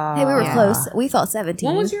 Aww. Hey, we were Yeah. close. We thought 17.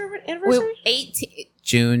 When was your We, anniversary? 18, this year.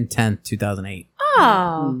 June 10th, 2008.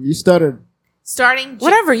 Oh, You stuttered. starting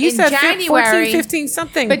whatever. You in said January, 14, 15,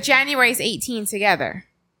 something. but January's 18 together.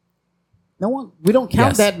 No one. We don't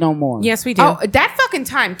count Yes. that no more. yes, we do. Oh, that fucking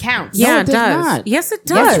time counts. yeah, No, it it does does. not. Yes, it Yes,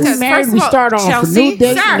 does. we Because married. first We of all, start off a Chelsea, new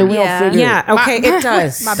date, sir, and then we yeah. don't figure. Yeah, okay, it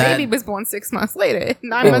does. My That- baby was born 6 months later.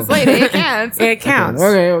 9 months later, it counts. It counts.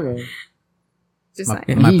 Okay. Just My,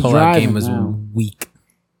 saying. my He's pullout driving game was now. weak.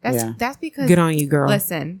 Yeah. That's because Good on you, girl.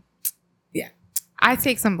 listen. Yeah, I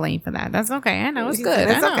take some blame for that. That's okay. I know it's She good.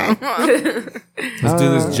 said, It's okay. Let's do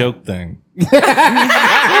this joke thing.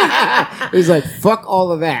 He's like, fuck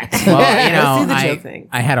all of that. Well, Let's do the I, joke thing.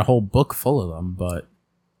 I had a whole book full of them, but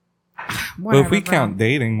Well, if we Whatever, bro. count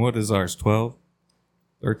dating, what is ours? 12?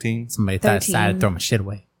 13? somebody thought 13. I'd throw my shit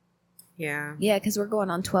away. Yeah. Yeah, because we're going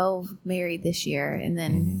on 12 married this year. And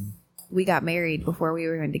then we got married before we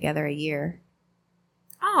were even together a year.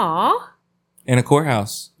 Aw. In a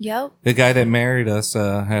courthouse. Yep. The guy that married us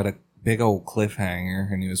had a big old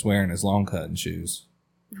cliffhanger, and he was wearing his long cutting shoes.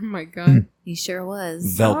 Oh my god. He sure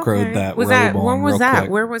was. Velcroed Okay. that Was robe that on when was real that?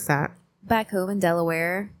 quick. Where was that? Back home in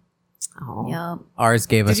Delaware. Oh. Yep. Ours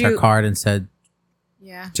gave Did us our you- card and said,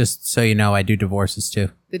 Yeah. just so you know, I do divorces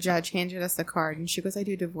too. The judge handed us the card, and she goes, "I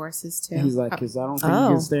do divorces too." He's like, because I don't think you Oh.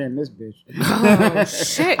 can stay in this bitch. Oh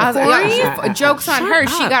shit. I was like, Corey? jokes on her.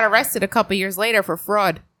 She up. got arrested a couple years later for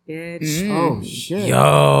fraud. Bitch. Oh shit!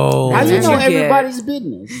 Yo. How do you That's know what you get. everybody's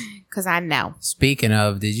business? Because I know. Speaking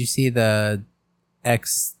of, did you see the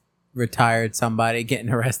ex-retired somebody getting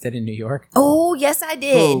arrested in New York? Oh, yes, I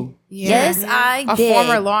did. Who? Yes, I A did.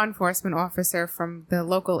 former law enforcement officer from the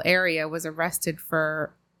local area was arrested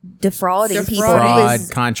for Defrauding people. Defraud. He Fraud, was-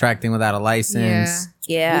 contracting without a license.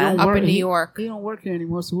 yeah. He don't up work- in New he- York. He don't work here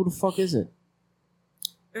anymore. So who the fuck is it?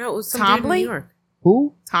 No, it was some dude in Tombley? New York.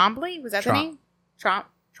 Who? Trombley? Was that the Trump. name?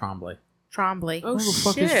 Trombley. Trombley. Oh Who the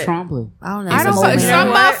fuck shit. is Trombley? I don't know. I don't He's know. an old Some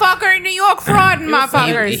man. motherfucker in New York frauding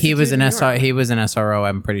motherfuckers. He was an New SR. He was an SRO.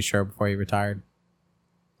 I'm pretty sure before he retired.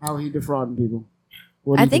 How he defrauding people?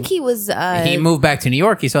 What I think he was. He moved back to New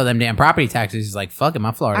York. He saw them damn property taxes. He's like, "Fuck it,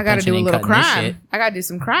 my Florida I got to pension do a ain't little cutting this crime. shit." I got to do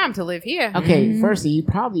some crime to live here. Okay, firstly, he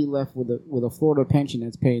probably left with a Florida pension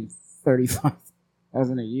that's paying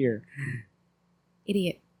 $35,000 a year.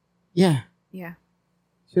 Idiot. Yeah, Yeah.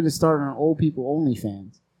 should have started on old people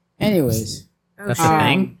OnlyFans. Anyways, Oh, That's shit. the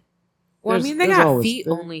thing. Well, I there's- mean, they there's got always- feet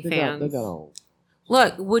they- only they fans. got old.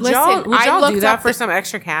 Look, would Listen, y'all I do looked that up for the- some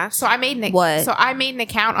extra cash? So I made an What? So I made an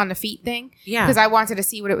account on the feet thing Yeah. because I wanted to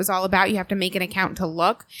see what it was all about. You have to make an account to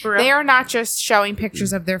look. For real? They are not just showing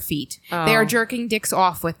pictures of their feet. Oh. They are jerking dicks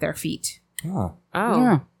off with their feet. Oh. Oh.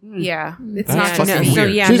 Yeah. Yeah, it's That's not Yeah, just no, fucking so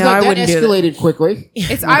weird. yeah, She's no, like, I that wouldn't do that. escalated quickly.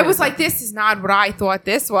 It's. I was like, this is not what I thought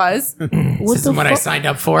this was. This isn't what I signed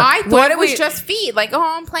up for. I What thought if it was we- just feet. Like, oh,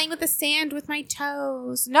 I'm playing with the sand with my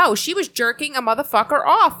toes. No, she was jerking a motherfucker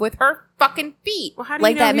off with her fucking feet. Well, how do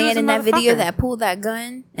like you know that he was man a in that video motherfucker? that pulled that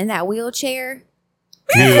gun in that wheelchair.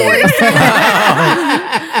 Oh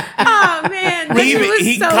man, that shit was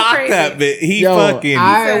He so cocked crazy. that bit. He Yo, fucking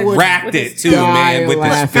I would racked it too, die man, with his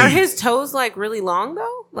laughing. Are feet. his toes like really long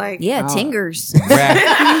though? Like Yeah, Oh. tingers.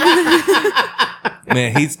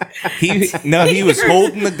 Man, he was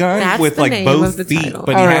holding the gun That's with the like name of both the feet, title.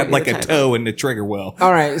 but he All had right. like a The toe in the trigger well.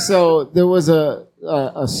 All right, so there was it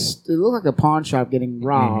looked like a pawn shop getting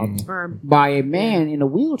robbed or by a man in a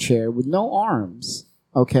wheelchair with no arms.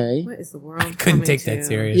 Okay. what is the world? Couldn't coming take that to?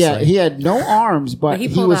 seriously. Yeah, he had no arms, but He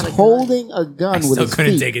he, pulled was out a gun. holding a gun I with still his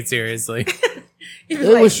couldn't feet. take it seriously. He It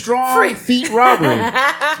like, was strong "Free." feet robbery.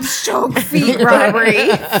 Choke feet robbery.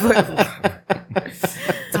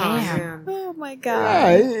 Oh, man. Oh my Yeah,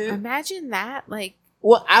 god. it- Imagine that. Like,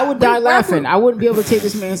 Well, I would die laughing. I wouldn't be able to take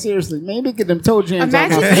this man seriously. Maybe get them toe jams out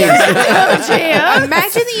my Imagine face.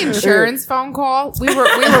 Imagine the insurance phone call. We were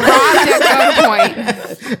robbed at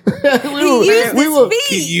gunpoint. we were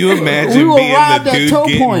Can you imagine We were being robbed the at dude Toe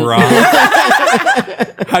getting Point. robbed?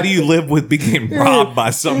 How do you live with being robbed by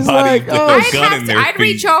somebody like, with oh, a I'd, gun in their I'd feet?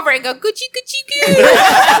 reach over and go, Gucci, Gucci,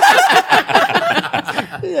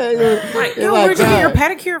 Like, You're yo, like, where'd you get your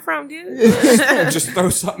God. pedicure from, dude? Just throw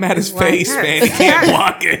something at his face, man. He can't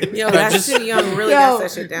block it. Yo, that's too young. Really Yo, got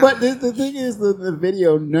that shit down. but the thing is, the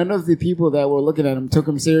video, none of the people that were looking at him took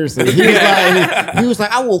him seriously. He was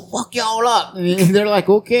like, I will fuck y'all up. And they're like,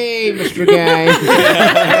 okay, Mr. Guy.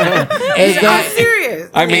 I'm serious.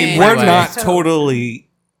 I mean, Anyway. we're not totally.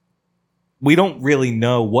 We don't really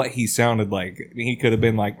know what he sounded like. I mean, he could have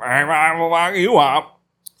been like, "I will lock you up."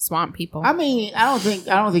 Swamp people. I mean, I don't think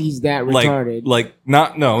he's that Like, retarded.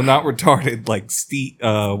 not retarded. Like Steve,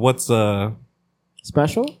 what's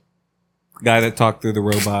Special? guy that talked through the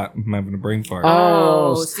robot? I'm having a brain fart.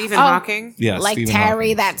 Oh, Stephen Hawking. Yeah, like Stephen Terry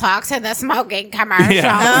Hawking. that talks in the smoking commercial.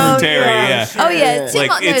 Yeah, Terry. Yeah. Oh yeah, Tim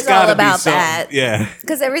Like, knows gotta all be about something- that. Yeah.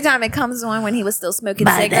 Because every time it comes on when he was still smoking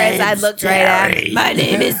cigarettes, I looked right at him. My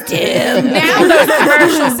name is Tim. Now those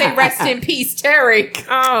commercials say rest in peace, Terry.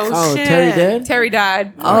 Oh, Shit. Terry dead? Terry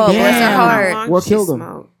died. Oh, bless her Damn. heart. Long What she killed him?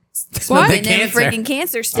 smoked. What? The And then cancer. freaking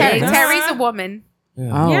cancer Terry, stage. Terry's a woman,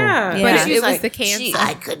 Oh. Yeah, Yeah. but She's it was like, the cancer.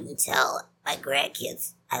 I couldn't tell my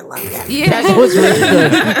grandkids. I love them. That was really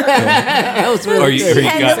good. That was Or really you- good. or you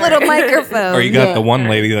And got- the little microphone. Or you got Yeah. the one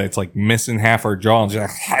lady that's like missing half her jaw and she's like,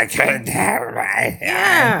 I couldn't have my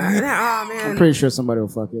yeah. Oh man, I'm pretty sure somebody will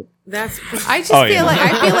fuck it. that's. I just Oh, yeah.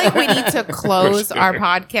 I feel like we need to close our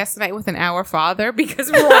podcast tonight with an Our Father because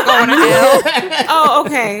we're all going to hell. Oh,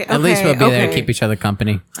 okay. At least we'll be there to okay. keep each other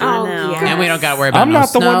company. Oh, know. yeah. And we don't got to worry about I'm no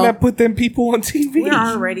not the snow. one that put them people on TV. We're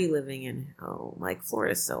already living in hell. Like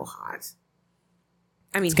Florida's so hot.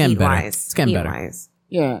 I mean, It's getting better. heat-wise. It's getting better. Heat-wise.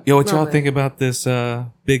 Yeah. Yo, what y'all Love it. think about this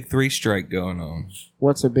big three strike going on?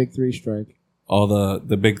 What's a big three strike? All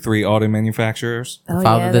the big three auto manufacturers? Oh,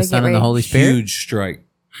 Father, yeah, the they Son, get and the ready- Holy Spirit. Huge strike.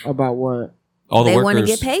 About what? All the They workers. want to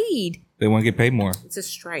get paid. They want to get paid more. It's a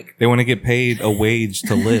strike. They want to get paid a wage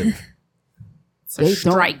to live. It's a They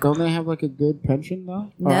strike. don't they have like a good pension though?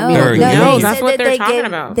 Or, No, I mean, They're like, huge. No, they that's said what that they're they talking gave,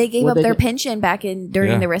 about. They gave What up they their get? pension back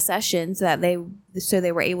during Yeah. the recession so that they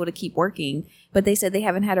were able to keep working. But they said they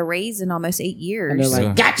haven't had a raise in almost 8 years. and they're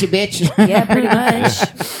like, So- gotcha, bitch. yeah, pretty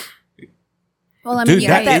much. Well, I mean, Dude, you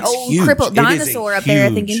got that it's old huge. crippled It is a dinosaur up there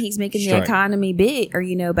huge thinking he's making the strike. economy big or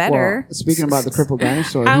better. Well, speaking about the crippled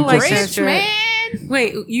dinosaur, I he like just, that. Richmond.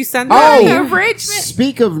 Wait, you sent Oh, that? The Richmond.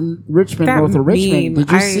 speak of Richmond, That north of Richmond. meme,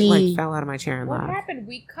 Did you I see? like fell out of my chair and What laughed. happened?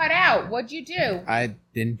 We cut out. What'd you do? I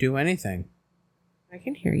didn't do anything. I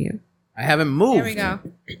can hear you. I haven't moved. There we go.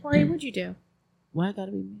 Corey, what'd you do? Why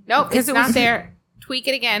gotta be? Nope, Because it's it not was- there. Tweak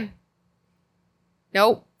it again.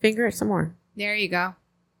 Nope. Finger it some more. There you go.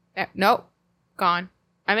 Nope. Gone.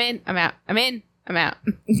 I'm in. I'm out. I'm in. I'm out.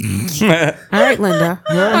 All right, Linda.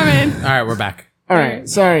 I'm in. All right, we're back. All right,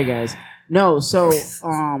 sorry guys. No, so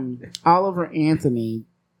Oliver Anthony,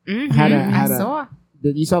 Had a- I saw.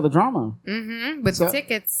 you saw the drama? With So-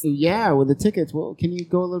 tickets. Yeah, with the tickets. Well, can you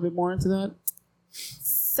go a little bit more into that?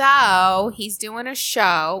 So he's doing a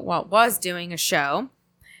show. Well, was doing a show.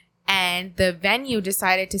 And the venue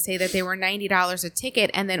decided to say that they were $90 a ticket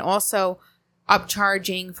and then also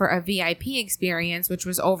upcharging for a VIP experience, which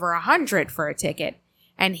was over $100 for a ticket.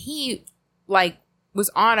 And he was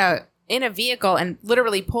in a vehicle and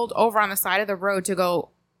literally pulled over on the side of the road to go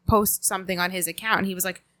post something on his account. And he was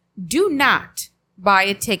like, do not buy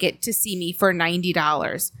a ticket to see me for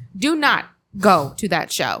 $90. Do not go to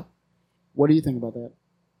that show. What do you think about that?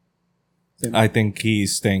 Tim? I think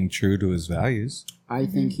he's staying true to his values. I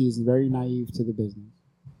think he's very naive to the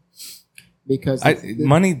business because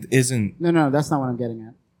Money isn't. No, that's not what I'm getting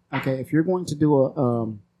at. Okay, if you're going to do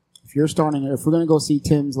if we're going to go see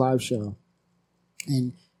Tim's live show,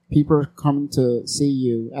 and people are coming to see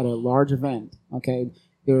you at a large event, okay,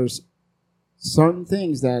 there's certain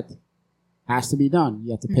things that has to be done.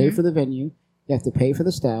 You have to pay for the venue. You have to pay for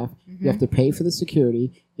the staff. You have to pay for the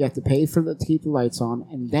security. You have to pay to keep the lights on,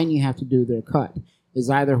 and then you have to do their cut. Is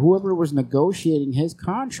either whoever was negotiating his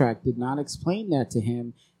contract did not explain that to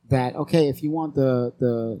him, that okay, if you want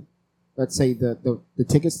the let's say the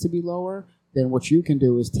tickets to be lower, then what you can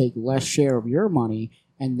do is take less share of your money,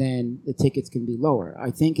 and then the tickets can be lower.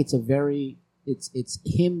 I think it's it's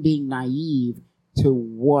him being naive to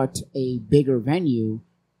what a bigger venue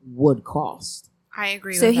would cost. I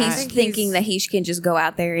agree So with he's that. thinking that he can just go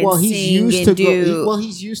out there and Well, he's sing used and to do.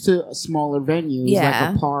 he's used to smaller venues Yeah.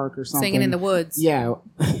 like a park or something. Singing in the woods. Yeah,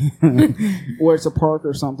 where it's a park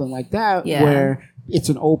or something like that, Yeah. where it's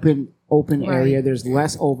an open Right. area. There's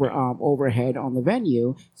less overhead on the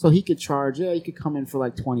venue, so he could charge. Yeah, he could come in for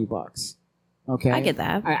like $20. Okay, I get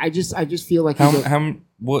that. I just feel like What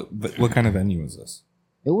kind of venue is this?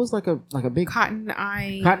 it was like a big Cotton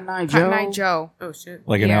Eye Joe. Oh shit.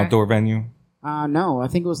 Like an Yeah. outdoor venue? No, I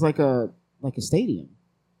think it was like a stadium.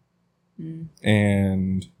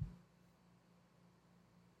 And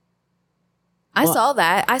I Well, saw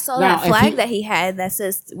that. I saw now, that if flag he- that he had that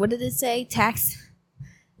says, what did it say? Tax.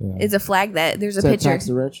 yeah. It's a flag that there's a Said picture. tax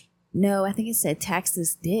the rich. No, I think it said tax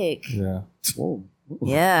this dick. yeah. Whoa.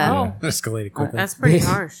 Yeah. Yeah. Escalated quickly. That's pretty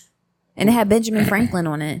harsh. And it had Benjamin Franklin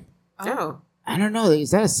on it. Oh. I don't know.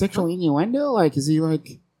 Is that a sexual innuendo? Like, is he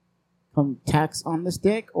like from tax on this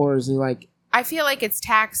dick, or is he like? I feel like it's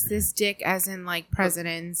tax this dick as in like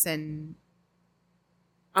presidents and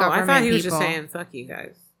Oh, I thought he was people. just saying fuck you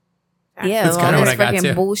guys. Yeah, That's well, kinda what those I got, fucking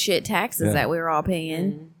too. bullshit taxes Yeah. that we were all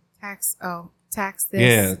paying. tax this.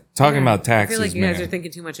 Yeah. Talking about I taxes, feel like you guys man. are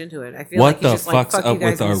thinking too much into it. I feel What like the he's just like, fuck's fuck you up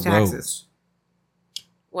guys with and our these taxes. roads?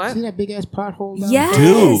 What? See that big ass pothole? down Yes. there?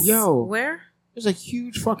 Dude. Yo, Where? there's a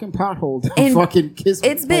huge fucking pothole down And fucking Kismet.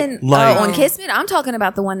 It's been Like- on Kismet. I'm talking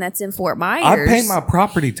about the one that's in Fort Myers. I pay my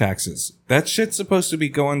property taxes. That shit's supposed to be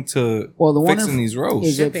going to Well, the one fixing in- these roads.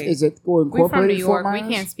 Is it Should be. is it We from New incorporated Fort York. We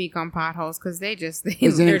Myers? can't speak on potholes because they just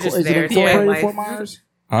Is it, They're just is there. it It's their incorporated life. Fort Myers?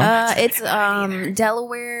 Huh? It's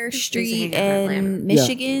Delaware Street hang out in Atlanta. and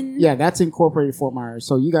Michigan. Yeah, that's incorporated Fort Myers.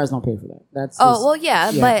 So you guys don't pay for that. That's Oh just- well,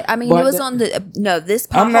 yeah, yeah. but I mean, But it was the- on the this.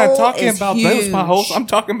 Pothole I'm not talking is about huge. those potholes. I'm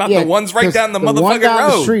talking about yeah, the ones right 'cause down the one motherfucking down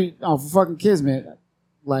road. the street off of fucking Kismet.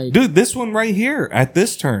 Like, Dude, this one right here at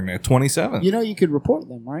this turn at 27. you know, you could report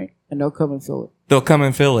them, right? And they'll come and fill it. They'll come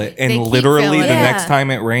and fill it. And They keep literally filling the it. next Yeah. time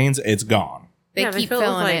it rains, it's gone. They Yeah, they keep fill it with,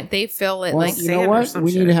 filling like- it. They fill it Well, like you know sand or what? some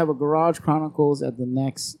We need shit. to have a Garage Chronicles at the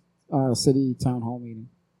next city town hall meeting.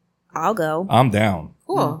 I'll go. I'm down.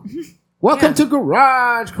 Cool. Welcome Yeah. to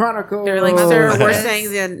Garage Chronicles. They're like, sir, Oh. we're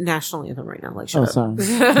saying the national anthem right now. Like, shut Oh, up. sorry.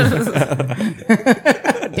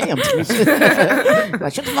 Damn.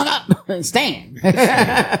 Like, shut the fuck up and stand.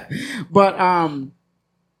 But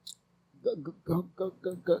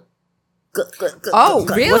go. Oh,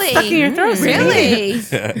 really? stuck in your throat, Really?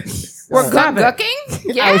 We're Stop it.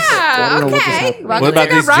 cooking? I don't know what just Okay. happened. Welcome What about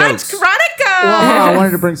to these Garage jokes? Chronicles. Well, hold on, I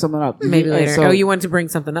wanted to bring something up. Maybe later. So- Oh, you wanted to bring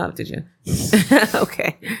something up, did you?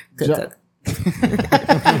 Okay. Good Jo- talk.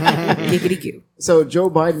 Giggity goo. So Joe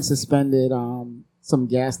Biden suspended some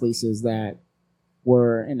gas leases that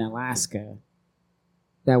were in Alaska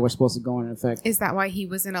that were supposed to go into effect. Is that why he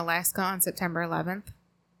was in Alaska on September 11th?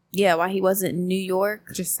 Yeah, why he wasn't in New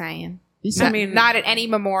York? Just saying. He I said, mean, Not at any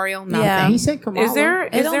memorial, nothing. Yeah. he said, "Kamala." is there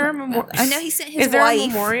It a don't- memorial? I know he sent his Is there wife. a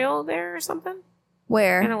memorial there or something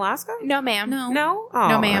Where? in Alaska? No, ma'am. No. No. Oh,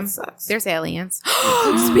 No, ma'am. That sucks. There's aliens.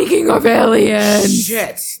 Speaking of aliens,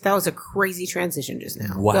 shit, that was a crazy transition just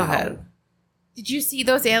now. Wow. Go ahead. Did you see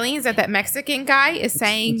those aliens that Mexican guy is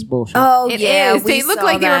saying? It's bullshit. Oh It yeah, is. we They look saw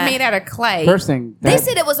like they were that. made out of clay. First thing, They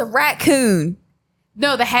said it was a raccoon.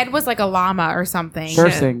 No, the head was like a llama or something.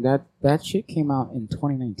 first thing that shit came out in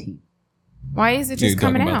 2019 Why is it Dude, just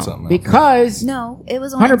talking coming about out? something else. because No, it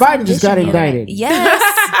was on Hunter Inside Biden just got Edition the other indicted. day.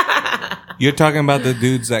 Yes. You're talking about the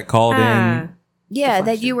dudes that called in Yeah,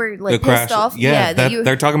 that you were like the crash. pissed off. Yeah, that you.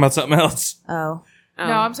 they're talking about something else. Oh, No,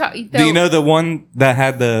 I'm talking. Do you know the one that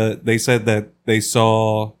had they said that they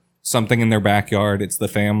saw something in their backyard? It's the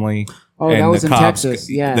family. Oh, that was the in cops, Texas.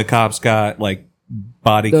 Yeah. The cops got like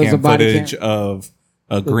body There was a cam body footage cam. of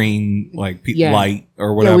a green like Yeah. light or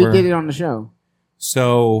Yeah, whatever. we did it on the show.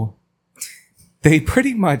 So they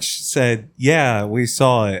pretty much said, yeah, we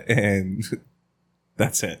saw it. And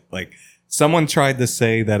that's it. Like someone tried to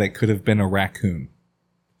say that it could have been a raccoon.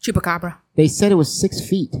 Chupacabra? They said it was 6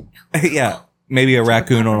 feet. Yeah. Maybe a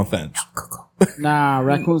raccoon on a fence. Nah,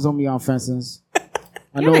 raccoons don't be on fences.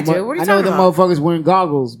 I Yeah, know, they do. What are you I know talking the about? motherfuckers wearing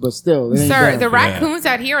goggles, but still, it ain't Sir, them. the raccoons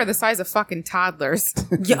out here are the size of fucking toddlers.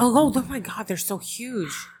 Yeah. Oh my God, they're so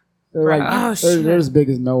huge. They're like, Oh, they're, shit. they're as big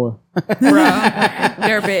as Noah. Bruh.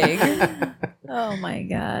 They're big. oh my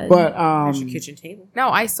god. But There's your kitchen table. No,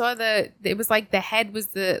 I saw it was like the head was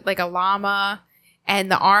like a llama and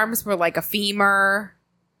the arms were like a femur.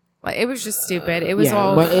 Like it was just stupid. It was yeah,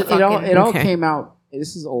 all but it all Okay. came out.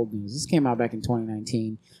 This is old news. This came out back in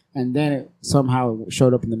 2019, and then it somehow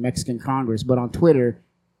showed up in the Mexican Congress. But on Twitter,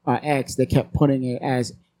 X, they kept putting it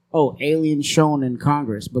as aliens shown in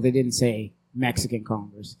Congress, but they didn't say Mexican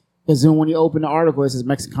Congress. Because then when you open the article, it says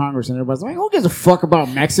Mexican Congress, and everybody's like, who gives a fuck about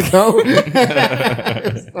Mexico?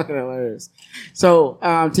 It's fucking hilarious. So,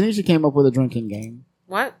 Tanisha came up with a drinking game.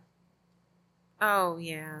 What? Oh,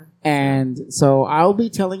 yeah. And so I'll be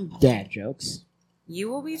telling dad jokes. You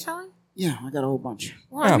will be telling? Yeah, I got a whole bunch.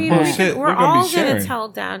 Well, Yeah, I mean, bullshit. we're We're gonna be all going to sharing. tell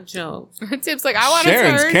dad jokes. Tim's like, I want to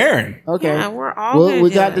Sharon's turn. Karen. Okay. Yeah, we're all Well, gonna we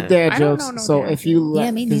do got the it. dad I don't jokes. know no So dad if you let,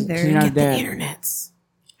 Yeah, me 'cause neither. you're not Get the dad. internets.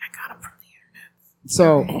 I got them from the internet.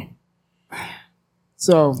 So,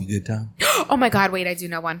 Good time. Oh my God, wait, I do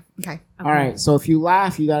know one. Okay. all right. So if you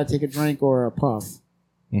laugh, you got to take a drink or a puff.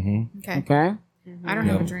 Mm-hmm. Okay. Okay. I don't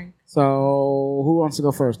have a Yep. drink. So who wants to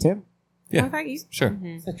go first? Tim. Yeah. I thought you. Sure.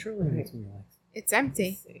 That truly makes me laugh. It's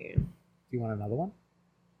empty. Do you want another one?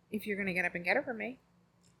 If you're going to get up and get it for me.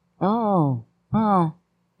 Oh. And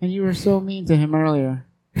you were so mean to him earlier.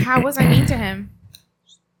 How was I mean to him?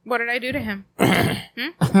 What did I do to him?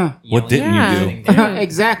 What didn't Yeah. you do?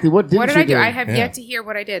 Exactly. What did What did you I do? do? I have Yeah. yet to hear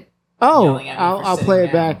what I did. Oh, Yelling at me for I'll sitting play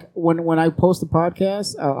it down. back when I post the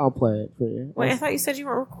podcast. I'll play it for you. Wait, I thought you said you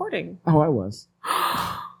were recording. Oh, I was.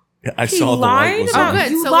 I He saw the light lied was about- on. Oh,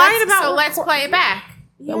 good. You So lied let's, about so let's record- play it back.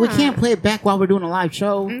 Yeah, we can't play it back while we're doing a live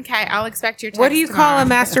show. Okay, I'll expect your text What do you call a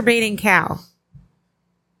tomorrow. masturbating cow?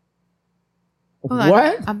 Hold on.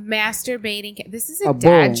 What? A masturbating. This is A a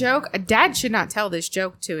dad bull. joke. A dad should not tell this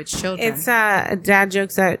joke to its children. It's dad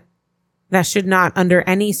jokes that should not, under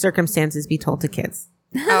any circumstances, be told to kids.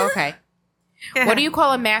 Oh, okay. What do you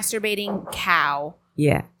call a masturbating cow?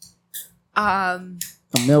 Yeah. A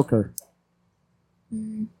milker.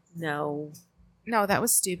 No. No, that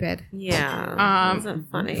was stupid. Yeah. It wasn't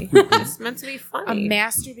funny. It's meant to be A funny.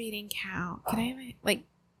 masturbating cow. Can I have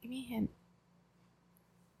give me a hint?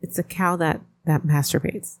 It's a cow that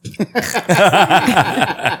masturbates.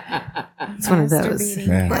 It's one of those. Masturbating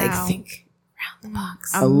Yeah. cow. Like, think around the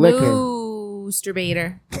box. A liquor.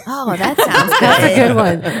 masturbator. Oh, that sounds good. That's a good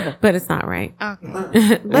one, but it's not right.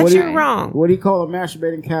 Okay. But do you're you- wrong. What do you call a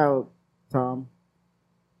masturbating cow, Tom?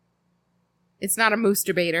 It's not a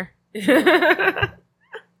masturbator. I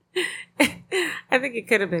think it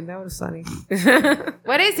could have been. That was funny.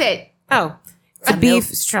 What is it? Oh, it's a beef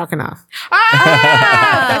stroganoff. Oh,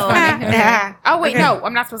 that's funny. Okay. Yeah. Oh wait, Okay. no,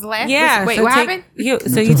 I'm not supposed to laugh. Yeah. Wait, so what take- happened? You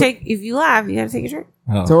take, if you laugh, you gotta take a drink.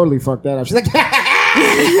 Oh. Totally fucked that up. She's like, All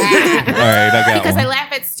right, I got Because I one.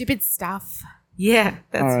 laugh at stupid stuff. Yeah,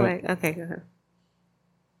 that's All right. right. Okay, go ahead.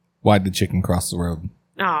 Why'd the chicken cross the road?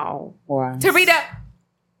 Oh. why? Tarita.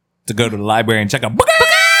 To go to the library and check a book.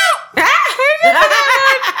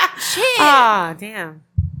 Ah, damn.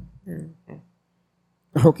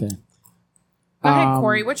 Okay. Go ahead, Um,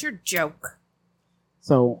 Corey. What's your joke?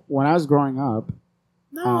 So when I was growing up,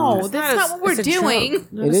 No, It's that's not not a- what we're it's a doing. joke.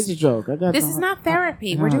 it is a joke. I got This the- is not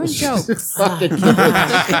therapy. No, We're doing it's jokes. just fucking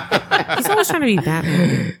jokes. He's always trying to be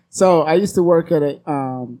Batman. So I used to work at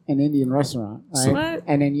an Indian restaurant, right? What?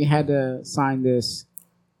 And then you had to sign this.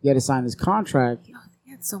 You had to sign this contract.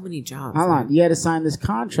 He had so many jobs. Hold on. You had to sign this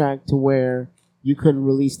contract to where you couldn't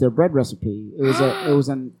release their bread recipe. It was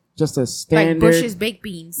just a Like standard. Bush's baked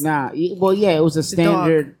beans. Nah. Well, yeah, it was a The dog,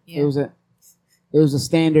 standard. yeah. It was a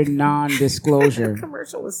standard non-disclosure.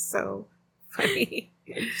 commercial was so funny.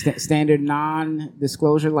 Standard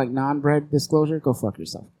non-disclosure, like non-bread disclosure. Go fuck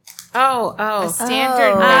yourself. Oh.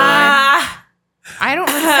 Standard Oh. non. Ah, I don't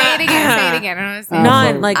say it again. Say it again. I don't understand.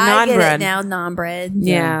 non, like I get non-bread. it now, non-bread.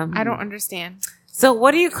 Yeah. I don't understand. So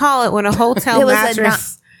what do you call it when a hotel It was a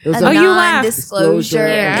mattress? It was A Oh, you laughed. non-disclosure,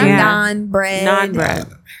 Yeah. Yeah. non-bread. Non-bread.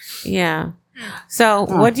 Yeah. So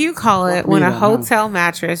what do you call it when a hotel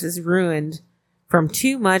mattress is ruined from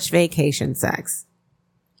too much vacation sex?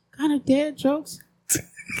 kind of dad jokes.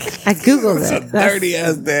 I googled it. That's- Dirty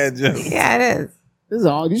ass dad joke. Yeah, it is. This is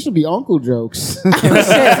all. These should be uncle jokes. All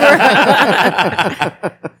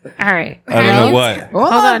right. I don't know what.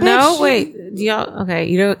 Hold on. No, wait. Do y'all, okay.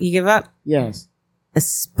 You give up? Yes. A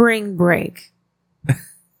spring break.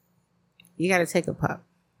 You got to take a pup.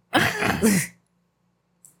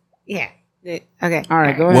 Yeah. Okay. All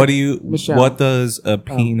right. Go ahead. What do you? Michelle. What does a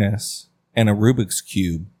penis and a Rubik's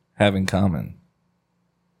cube have in common?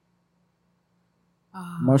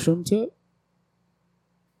 Mushroom tip.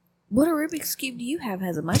 What a Rubik's Cube do you have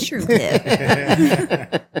has a mushroom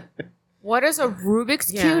tip? What is a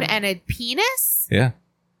Rubik's Yeah. Cube and a penis? Yeah,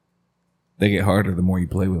 they get harder the more you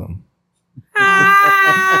play with them.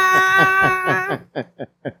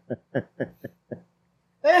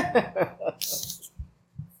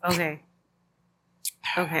 Okay.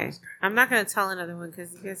 Okay. I'm not going to tell another one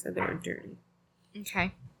because you guys said they were dirty.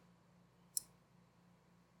 Okay.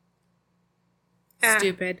 Ah.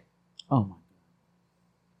 Stupid. Oh my god.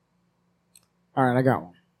 All right, I got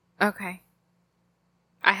one. Okay.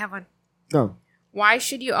 I have one. Go. Why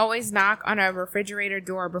should you always knock on a refrigerator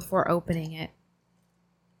door before opening it?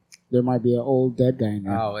 There might be an old dead guy in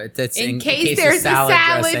there. Oh, it's In case there's a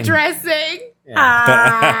salad dressing.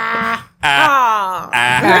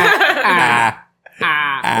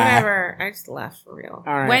 Whatever. I just laughed for real.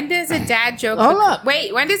 All right. When does a dad joke? Hold up.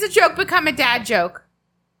 Wait, when does a joke become a dad joke?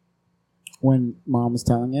 When mom is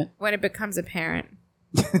telling it. When it becomes apparent.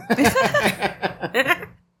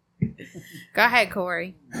 Go ahead,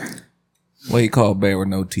 Corey. What do you call a bear with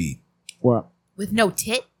no teeth? What? With no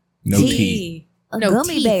tit? No teeth. A No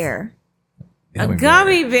gummy teeth. bear. A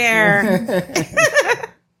gummy bear.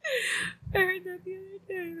 I heard that the other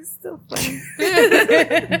day. It's still funny.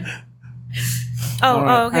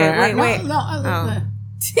 All okay. right. Wait. No.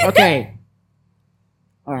 Okay.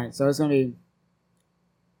 All right. So it's gonna be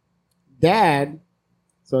Dad.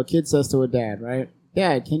 So a kid says to a dad, right?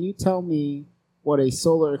 Dad, can you tell me what a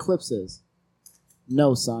solar eclipse is?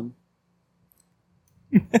 No, son.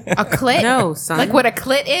 A clit? No, son. Like what a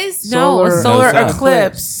clit is? No, a solar No, son.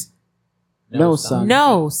 eclipse. No, son.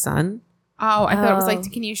 No, son. Oh, I thought it was like, Oh.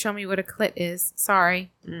 can you show me what a clit is?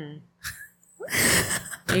 Sorry. You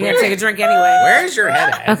gotta take a drink anyway. Where's your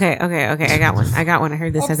head at? Okay. I got one. I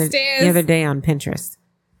heard this Upstairs. the other day on Pinterest.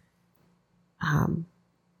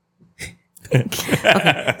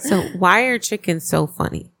 Okay. So why are chickens so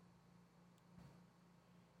funny?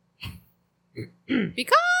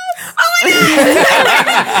 Because.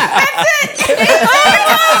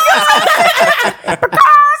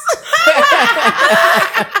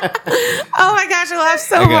 Oh my gosh, I laughed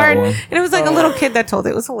so I got hard. one. And it was like a little kid that told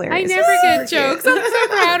it. It was hilarious. I never get jokes. I'm so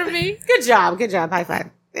proud of me. Good job. High five.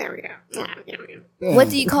 There we go. Damn. What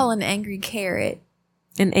do you call an angry carrot?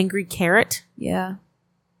 An angry carrot? Yeah.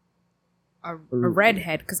 A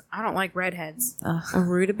redhead, because I don't like redheads. A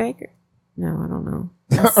rutabaga? No, I don't know.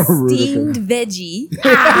 A rutabaga. Steamed veggie.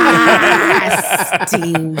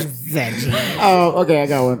 Steamed veggie. Oh, okay. I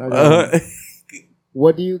got one.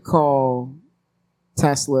 What do you call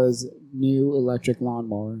Tesla's new electric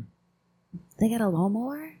lawnmower? They got a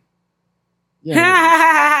lawnmower?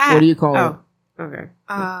 Yeah. What do you call Oh, okay.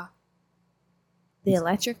 The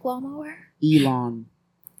electric lawnmower? it? Elon.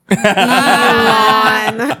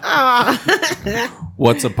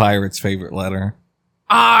 What's a pirate's favorite letter?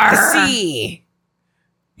 C.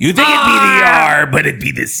 You think it'd be the R, but it'd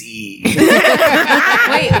be the C. Wait,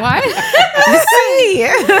 what? C.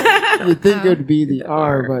 You think it would be the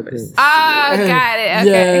R, but the... Oh, got it.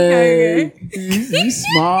 Okay. Yay. You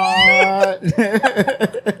smart.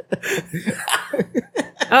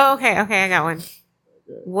 Oh, okay. I got one.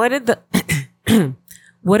 What did the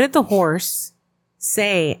What did the horse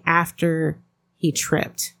say after he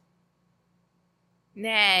tripped?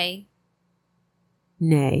 Nay.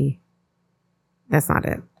 Nay. That's not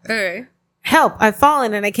it. Okay. Help, I've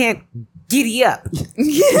fallen and I can't giddy up.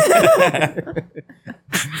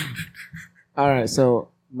 All right, so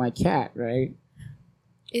my cat, right?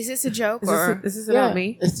 Is this a joke Is this about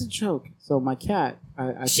me? It's a joke. So my cat,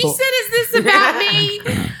 I She said, "Is this about me?"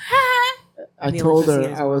 I Neil told Patricia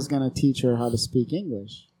her as I well. was going to teach her how to speak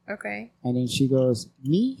English. Okay. And then she goes,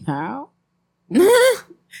 meow, How? meow.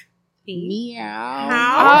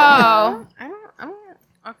 Oh. I don't.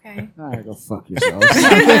 Okay. All right, go fuck yourself.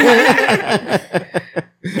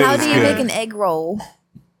 How do you make an egg roll?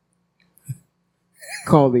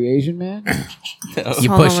 Call the Asian man. You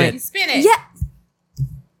Hold push on, it. wait. Spin it. Yeah.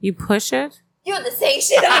 You push it? You're the same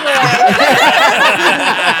shit anyway.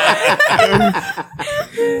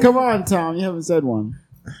 Come on, Tom. You haven't said one.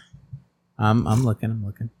 I'm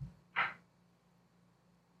looking.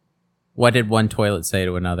 What did one toilet say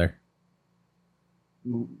to another?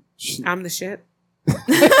 I'm the shit.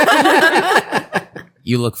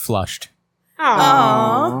 You look flushed.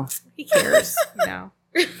 Aw. He cares. No.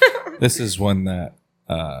 This is one that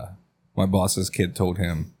my boss's kid told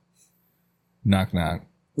him. Knock, knock.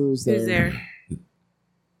 Who's there? Who's there?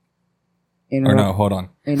 Or no, hold on.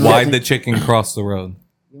 Interrupt- Why'd the chicken cross the road?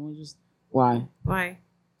 You wanna just- Why? Why?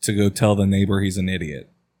 To go tell the neighbor he's an idiot.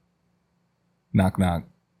 Knock, knock.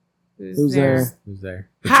 Who's there? Who's there?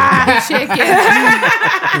 Ha! Chicken.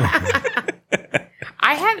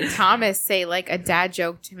 I had Thomas say like a dad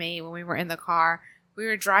joke to me when we were in the car. We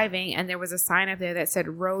were driving and there was a sign up there that said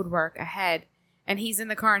road work ahead. And he's in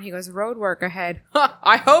the car and he goes, road work ahead.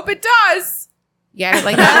 I hope it does. Yeah,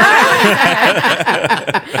 like that.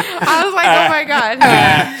 I was like, oh my God.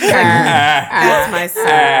 That's my son.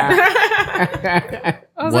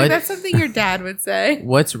 I was What? like, that's something your dad would say.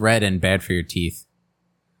 What's red and bad for your teeth?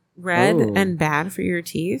 Red Ooh. and bad for your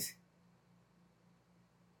teeth?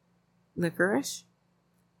 Licorice?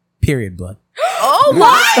 Period blood. Oh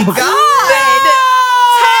my God.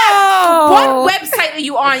 What website are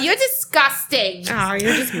you on? You're disgusting. Oh,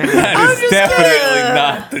 you're just mad. That is definitely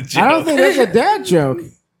not the joke. I don't think that's a dad joke.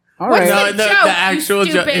 All What's right. the No, joke, the you actual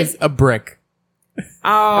joke stupid? is a brick.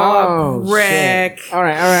 Oh, Rick. shit. All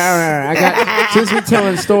right. I got since we're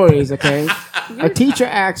telling stories, okay. A teacher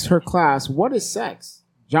asked her class, "What is sex?"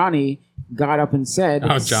 Johnny got up and said,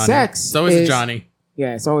 Oh, Johnny. Sex It's always is, Johnny.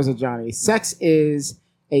 Yeah, it's always a Johnny. Sex is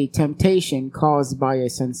a temptation caused by a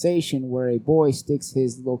sensation where a boy sticks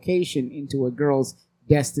his location into a girl's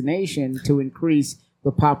destination to increase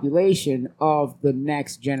the population of the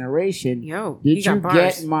next generation. Yo, Did you got you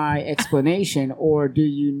bars. get my explanation, or do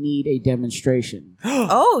you need a demonstration?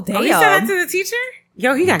 Oh, damn. Oh, he said that to the teacher?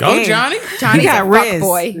 Yo, he got Go, game. Johnny. Johnny's He got a Riz. fuck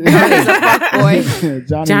boy. Johnny's a fuck boy.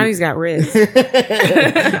 Johnny, Johnny's got Riz.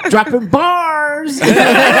 dropping bars.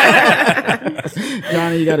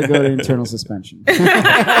 Johnny, you got to go to internal suspension.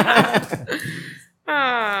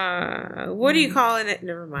 What do you call it?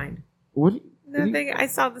 Never mind. What? Nothing. I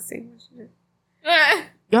saw the same shit.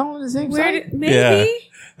 Y'all on the same Where site? did, maybe? Yeah.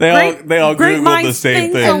 They all great Googled the minds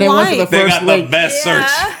same think thing. And they went for the alike. They first got link. the best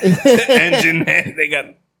search engine. They got.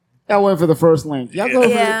 Y'all went for the first link. Y'all go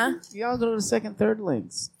Yeah. for y'all go to the second, third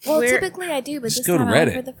links. Well, Where- typically I do, but Just this go to time I went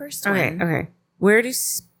Reddit. for the first Okay, one. okay.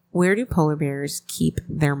 Where do polar bears keep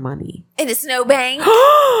their money? In a snowbank.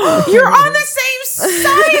 You're on the same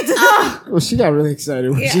site. Well, she got really excited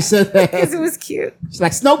when Yeah. she said Because it that. was cute. She's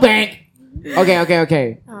like, Snowbank. Okay.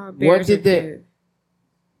 Oh, What bears are did the cute.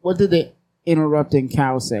 What did the interrupting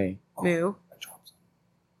cow say? Moo?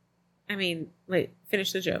 I mean, wait.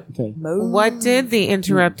 Finish the joke. Okay. What did the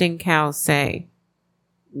interrupting cow say?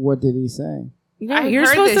 What did he say? No, I you're heard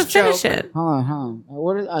supposed to this finish joke. it. Hold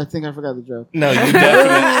on. I think I forgot the joke. No, you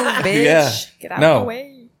definitely. Bitch. Yeah. Get out No. of the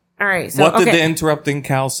way. All right. So, What did okay. the interrupting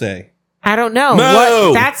cow say? I don't know. Moo!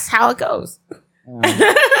 What? That's how it goes.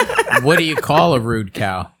 What do you call a rude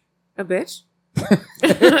cow? A bitch?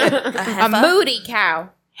 A moody cow.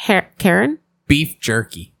 Karen? Beef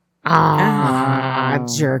jerky. Ah,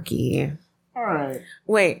 jerky. All right.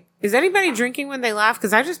 Wait, is anybody drinking when they laugh?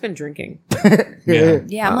 Because I've just been drinking. Yeah.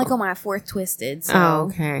 Yeah, I'm like on my fourth twisted. So. Oh,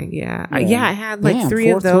 okay. Yeah. Yeah. Yeah, I had like Damn, 3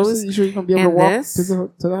 of fourth those. twisted? You sure you're gonna be able to and walk this.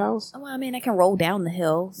 to the house? Well, I mean, I can roll down the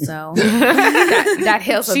hill, so. That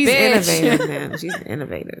hill's a She's bitch. innovative, man. She's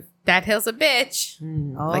innovative. That hill's a bitch.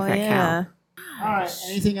 Oh, like that yeah. cow. All right.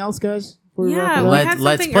 Anything else, guys? before we Yeah, wrap it up? we Let's had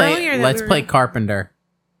let's something earlier play that let's we were- play carpenter.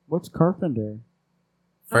 What's carpenter?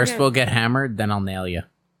 First Okay. we'll get hammered, then I'll nail you.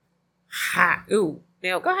 Ha. Ooh.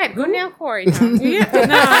 Nail. Go ahead. Go nail Corey. Tom. Yeah,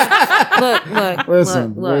 no. Look.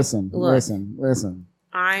 Listen.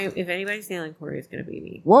 If anybody's nailing Corey, it's gonna be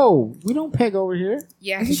me. Whoa, we don't peg over here.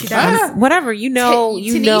 Yeah, she does. Whatever, you know.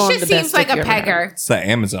 Tanisha I'm the best seems like dick a you ever had. pegger. It's the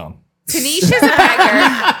Amazon. Tanisha's a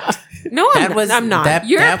pegger. No, I'm not.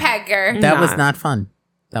 You're that, a pegger. That was Not. not fun.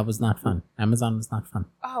 That was not fun. Amazon was not fun.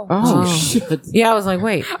 Oh. Oh, Oh. shit. Yeah, I was like,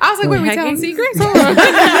 wait. I was like, wait, we Pegging? telling secrets?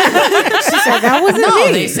 She said that wasn't No,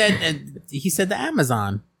 me. they said he said the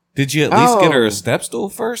Amazon. Did you at least get her Oh. a step stool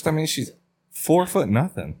first? I mean, she's 4 foot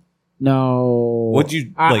nothing. No. What'd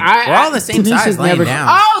you, I- like- I- We're all the same Tanisha's size, laying never- down.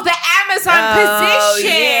 Oh, the Amazon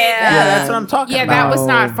position. Yeah, that's what I'm talking Yeah, about. that was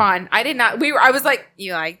not No. fun. I did not. I was like,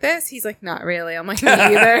 you like this? He's like, not really. I'm like, me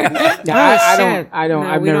either. Yeah, I shit. don't. No,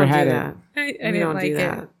 I've we never don't had do it. that. I We didn't don't like do it.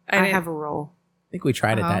 that. I I didn't- have a roll. I think we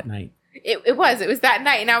tried it Oh. that night. It was that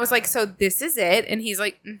night, and I was like, so this is it? And he's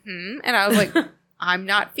like, and I was like, I'm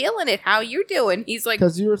not feeling it. How you doing? He's like,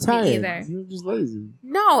 Because you were Me tired. either. You were just lazy.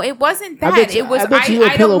 no, it wasn't I that. bet you- It was I bet you were a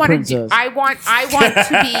I pillow don't want to. princess. I want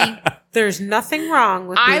to be. There's nothing wrong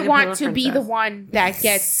with. I being a want pillow to be the princess. one that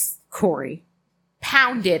gets Corey.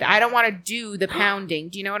 pounded. I don't want to do the pounding.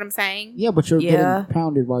 Do you know what I'm saying? Yeah, but you're Yeah. getting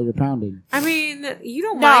pounded while you're pounding. I mean, you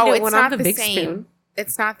don't No, mind it it's when not I'm the the big same. spoon.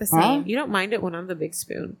 It's not the Huh? same. You don't mind it when I'm the big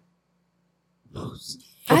spoon.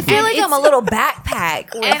 I feel And like I'm a it's- little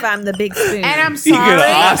backpack if And- I'm the big spoon. And I'm You sorry. get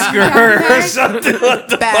an Oscar or something. What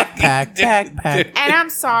the fuck? Backpack. And I'm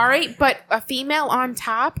sorry, but a female on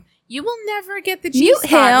top, you will never get the G Mute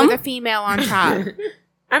spot him. with a female on top.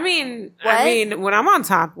 I mean, What? when I'm on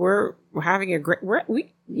top, we're having a great. We do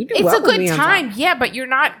It's well a with good me on time, top. yeah, but you're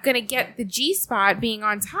not gonna get the G spot being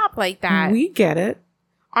on top like that. We get it.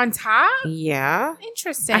 On top? Yeah,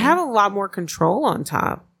 Interesting. I have a lot more control on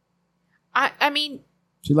top. I mean,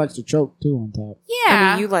 She likes to choke too on top. yeah.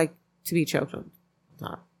 I mean, you like to be choked on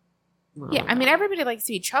top. Well, yeah, I mean, everybody likes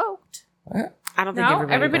to be choked. I don't think No,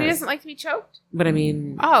 everybody does. doesn't like to be choked. But I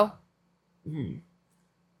mean, Oh,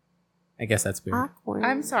 I guess that's weird. Awkward.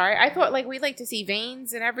 I'm sorry. I thought like we like to see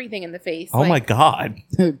veins and everything in the face. Oh my God.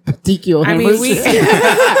 Petechial I mean, hemorrhage. we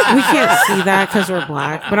can't see that because we're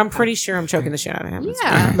black, but I'm pretty sure I'm choking the shit out of him.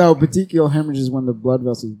 Yeah. No, petechial hemorrhage is when the blood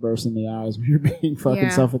vessels burst in the eyes when you're being fucking Yeah.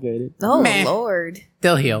 suffocated. Oh Meh. Lord.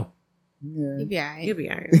 They'll heal. Yeah. Yeah. You'll be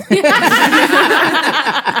alright.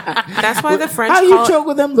 That's why the French How do call you it- choke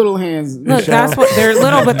with them little hands? Look, Michelle? that's what they're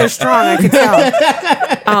little, but they're strong. I can tell.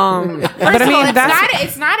 But First I of mean, all, that's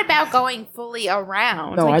it's not about going fully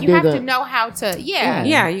around. No, like I you have do to the- know how to. Yeah.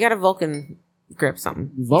 yeah. You got a Vulcan grip something.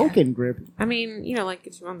 Vulcan grip. I mean, like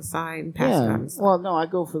get you on the side and pass Yeah. you on the side. Well, no, I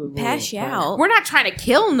go for the little Pass you out. We're not trying to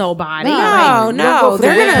kill nobody. No, No, Don't go for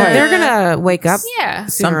they're the gonna big they're gonna wake up. Yeah.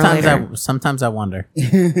 Sooner or Sometimes later. sometimes I wonder. But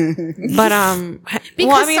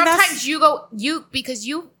Because that's-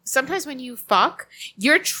 sometimes sometimes when you fuck,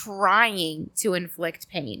 you're trying to inflict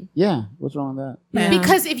pain. Yeah, what's wrong with that? Yeah.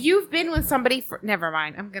 Because if you've been with somebody for never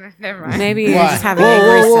mind. maybe you Why? just having Whoa,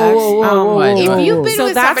 angry whoa, sex. whoa, whoa, whoa, If whoa, you've whoa. been So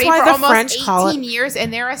with that's somebody why for the almost French call it- 18 years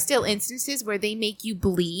and there are still instances where they make you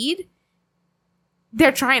bleed,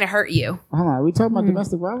 they're trying to hurt you. Hold on, are we talking about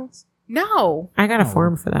domestic violence? No. I got a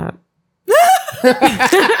form for that.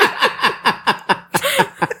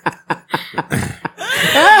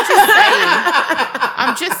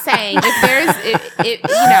 I'm just saying if there's you know,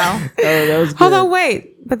 Oh, that was good. Hold on,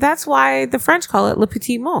 wait. But that's why the French call it le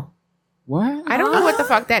petit mot. What? I don't know what the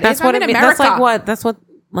fuck that That's is. what I'm it in means. That's America. like what. That's what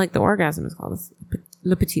like the orgasm is called. It's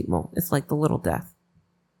le petit mot. It's like the little death.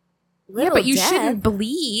 Yeah, but you death. shouldn't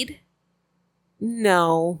bleed.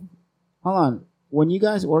 No, Hold on. When you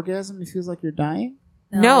guys orgasm, it feels like you're dying?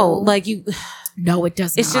 no, like you. No, it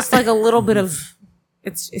doesn't. It's just like a little bit of.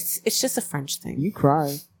 It's just a French thing. You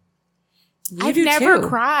cry. You I've do never too.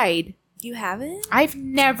 cried. You haven't? I've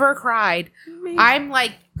never cried. I'm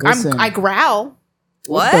like Listen. I growl.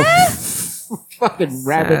 What? Fucking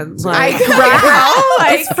rabbit. Sad, like- I growl.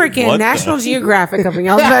 It's freaking What the- National Geographic up in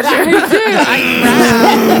y'all's bedroom. I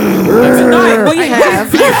Tonight we have.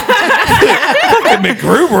 Fucking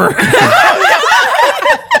McGruber.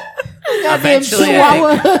 Eventually,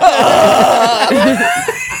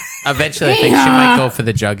 Eventually, I think she might go for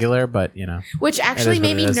the jugular, but Which actually It is made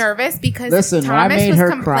what me it is. nervous because Listen, when I Thomas made was her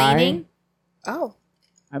complaining. Oh,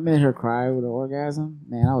 I made her cry with an orgasm.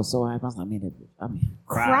 Man, I was so happy. I was like, I made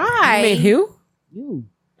cry. Made who? you.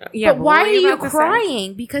 Yeah, but why what are were you about to say?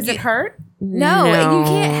 crying? Because it hurt? No, and you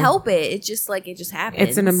can't help it. It's just like it just happens.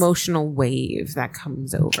 It's an emotional wave that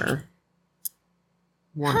comes over.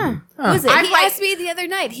 One. What was it? I've He like- asked me the other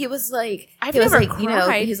night. He was like, I've he was never like,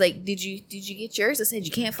 cried. he's like, did you get yours? I said,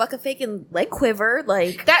 you can't fuck a faking leg quiver,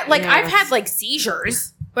 like That like Yeah. I've had like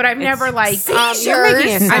seizures, but I've never like You're making it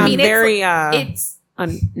Seizures? sound I mean, it's very. it's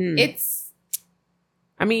It's.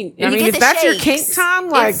 I mean, You get if the that's your shakes. kink, Tom,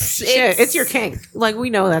 like It's- shit, it's- it's your kink. Like we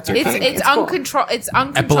know that's your it's kink. it's cool. uncontrolled. It's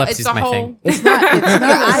uncontrolled. Epilepsy's It's a my whole. thing. It's not. It's not. your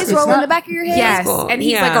eyes it's roll in not- the back of your head. Yes, cool. and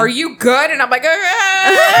he's Yeah. like, "Are you good?" And I'm like,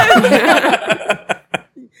 "Ah."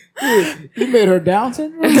 You made her Down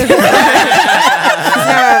syndrome? She's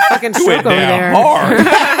got a fucking You stroke went over down there. hard.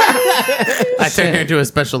 I turned her into a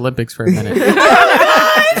Special Olympics for a minute.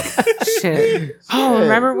 Shit. Oh,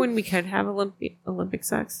 remember when we could have Olympic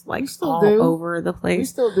sex like still all do. over the We place?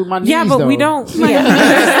 still do my knees, Yeah, but we though. don't.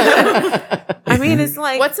 Yeah. I mean, it's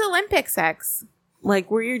like "What's Olympic sex?"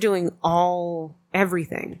 like where you're doing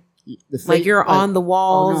everything. The face- Like you're on the Oh,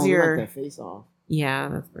 walls. no, we you're like that face off. yeah,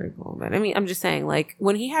 that's very cool. But I mean, I'm just saying, like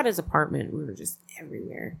when he had his apartment, we were just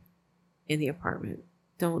everywhere in the apartment.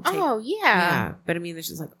 Don't take, Oh yeah. but I mean, there's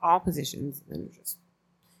just like all positions and just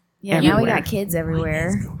Yeah, now we Everywhere. got kids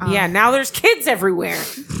everywhere. yeah. Now there's kids everywhere.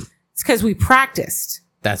 It's because we practiced.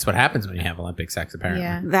 That's what happens when you have Olympic sex, apparently.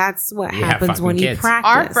 Yeah. That's what You have happens fucking when you kids. practice.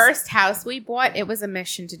 Our first house we bought, it was a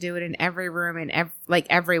mission to do it in every room and like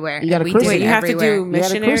everywhere. You gotta And we christen Wait, did you it have to everywhere. do gotta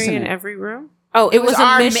missionary christen in it. every room. Oh, It was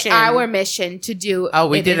a mission. our mission to do. Oh,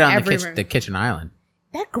 we did in it on every the room. kitchen island.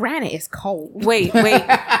 That granite is cold. Wait,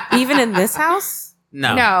 even in this house?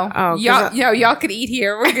 No. No, Oh, 'cause y'all could eat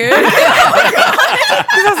here. We're good.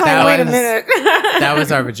 I was like, That wait a was- minute. That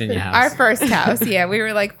was our Virginia house. Our first house, yeah. We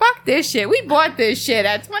were like, fuck this shit. We bought this shit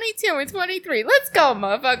at 22 and 23. Let's go,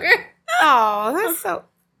 motherfucker. Oh, that's so.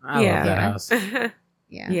 I yeah. love that house.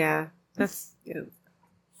 Yeah. Yeah, that's good.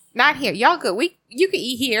 Not here. Y'all good. You can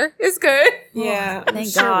eat here. It's good. Yeah, I'm Thank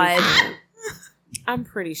sure we God. can. I'm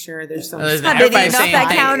pretty sure there's some. There's- I've been Everybody's eating off saying that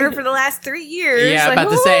thank- counter for the last 3 years. Yeah, I'm Like,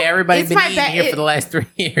 about to say everybody's It's been my eating bad- here for the last 3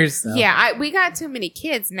 years. So. Yeah, we got too many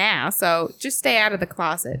kids now, so just stay out of the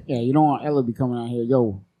closet. Yeah, you don't want Ella to be coming out here.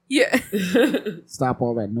 Yo, Yeah. Stop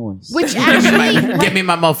all that noise. Which actually, Give me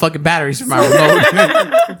my motherfucking batteries for my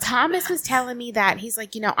remote. Thomas was telling me that. He's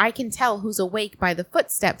like, I can tell who's awake by the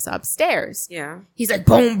footsteps upstairs. Yeah. He's like,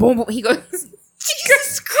 boom, boom, boom. He goes,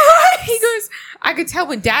 Jesus Christ. He goes, I could tell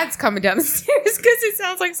when Dad's coming down the stairs because it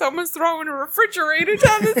sounds like someone's throwing a refrigerator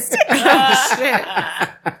down the stairs. Oh,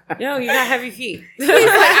 shit. Yo, you got heavy feet. He's like,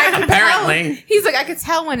 I could Apparently. tell. He's like, I could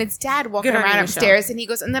tell when it's Dad walking Good on around you, upstairs. And he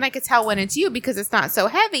goes, and then I could tell when it's you because it's not so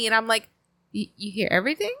heavy. And I'm like, you hear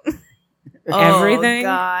everything? Everything? Oh,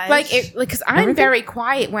 gosh. Because I'm Everything? very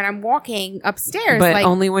quiet when I'm walking upstairs. But like,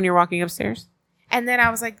 only when you're walking upstairs? and then I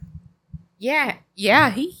was like, yeah,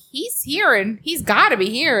 he's hearing. He's got to be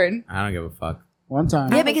hearing. I don't give a fuck. One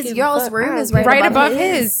time. Yeah, because y'all's room is right, Right above above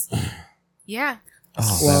his. his. Yeah.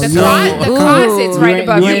 Oh, Well, The, you- the closet's Ooh. right You-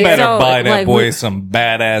 above you you his. better So, buy that like, boy we- some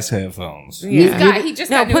badass headphones. Yeah. He just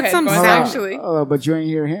No, got new put some headphones, sound- actually. But you ain't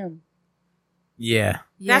hear him. Yeah.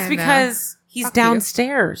 That's because he's Fuck you.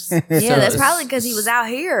 downstairs. Yeah, So- that's probably because he was out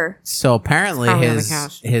here. So apparently Probably on the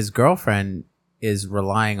couch. his girlfriend is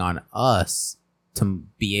relying on us to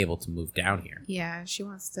be able to move down here. Yeah, she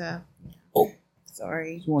wants to.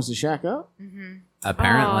 Sorry. She wants to shack up. Mm-hmm.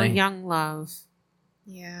 Apparently. Oh, young love.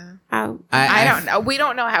 Yeah. How, I don't know. We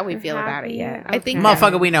don't know how we feel about it yet. I think.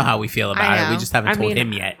 Motherfucker, we know how we feel I about it. We know. just haven't told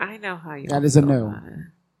him yet. I know how you That is a feel no. about it.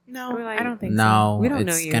 No, We're like, I don't think so. No, We don't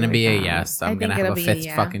know it's you gonna be a right now. yes. I I'm gonna think have a it'll be a fifth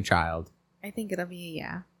yeah. fucking child. I think it'll be a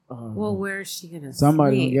yeah. Well, where is she gonna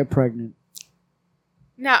Somebody sleep? gonna get pregnant.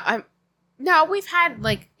 No, we've had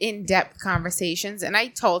like in-depth conversations, and I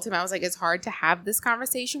told him I was like, it's hard to have this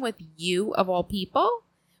conversation with you of all people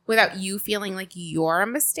without you feeling like you're a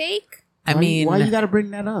mistake. I mean, why you got to bring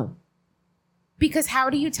that up? Because how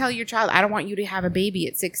do you tell your child, I don't want you to have a baby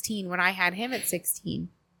at 16 when I had him at 16?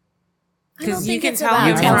 I don't 'Cause think you can it's tell about him-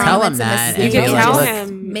 You can telling tell him him it's a that, mistake. and You can be tell like,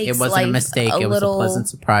 him. Makes it wasn't life a mistake. It was little- a pleasant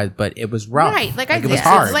surprise, but it was rough. Right, like I it was did.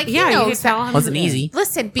 hard. Like, he Yeah, you knows can tell that. him. It wasn't easy.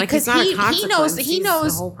 Listen, Like, because he's not a he consequence. knows He's the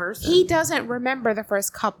whole person. he doesn't remember the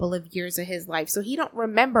first couple of years of his life, so he don't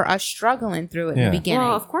remember us struggling through it in Yeah. the beginning.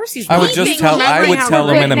 Well, of course he's. I would He just thinks tell. I remembering would how tell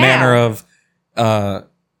we're him in a good manner now. of,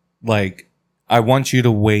 like, I want you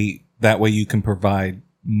to wait. That way, you can provide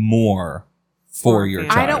more for your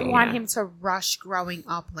family. child. I don't want Yeah. him to rush growing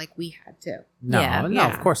up like we had to. No, Yeah. no,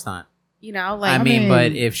 Yeah. of course not. You know, like I mean, mean,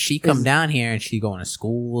 but if she come is- down here and she going to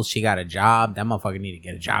school, she got a job, that motherfucker need to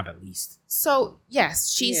get a job at least. so.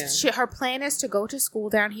 Yes, her plan is to go to school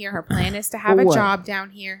down here. Her plan is to have For a what? job down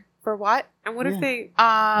here. For what? And what if they?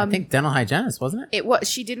 I think dental hygienist, wasn't it? It was.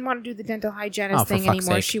 She didn't want to do the dental hygienist Oh, for thing fuck's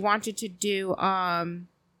anymore. sake. She wanted to do.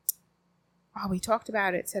 We talked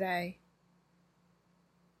about it today.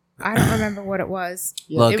 I don't remember what it was.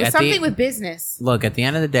 Look, It was at something the, with business. look, at the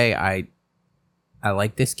end of the day, I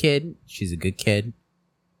like this kid. She's a good kid.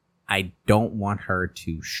 I don't want her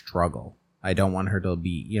to struggle. I don't want her to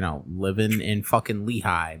be, living in fucking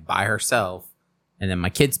Lehigh by herself, and then my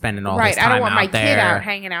kid spending all Right. this time I don't want out my there. kid out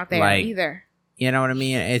hanging out there like, either. You know what I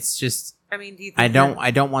mean? It's just I mean, do you think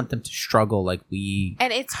I don't want them to struggle like we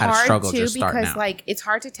And it's had a hard struggle too just starting because out. like it's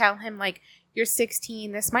hard to tell him like you're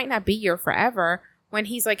 16. This might not be your forever. When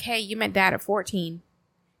he's like, hey, you met Dad at 14.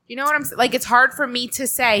 You know what I'm saying? Like it's hard for me to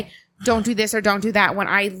say don't do this or don't do that when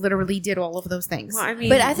I literally did all of those things. Well, I mean,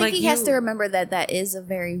 But I think like he has to remember that is a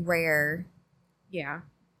very rare. Yeah.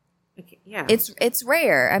 Yeah. It's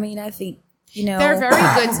rare. I mean, I think They're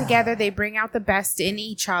very good together. They bring out the best in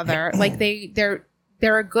each other. Like they're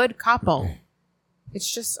a good couple. It's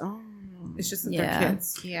just It's just that Yeah. they're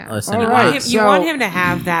kids. yeah. Listen, All You right. want him, you so- want him to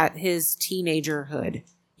have that his teenagerhood.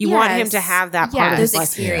 You want him Yes. to have that part of Yes. his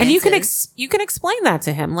Those life, and you can experiences. you can explain that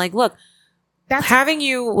to him. Like, look, That's having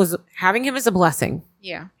him is a blessing.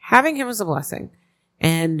 yeah. Having him is a blessing,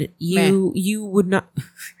 and you would not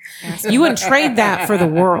you wouldn't trade that for the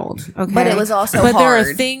world. Okay, But it was also but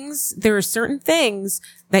hard. there are certain things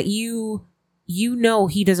that you know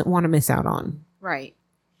he doesn't want to miss out on. Right.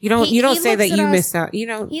 You don't He say looks that at you us- missed out. You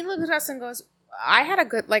know, He looked at us and goes, I had a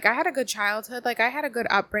good childhood. Like I had a good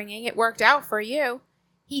upbringing. It worked out for you.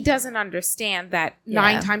 He doesn't understand that Yeah.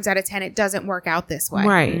 9 times out of 10 it doesn't work out this way.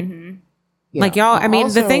 right? Mhm. Yeah. Like y'all. I mean,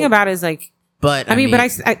 the Also- thing about it is like. but I mean,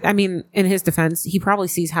 I mean, in his defense, he probably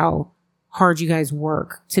sees how hard you guys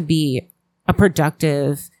work to be a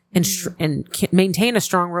productive and maintain a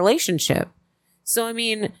strong relationship. So, I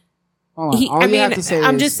mean, Hold on. All you have to say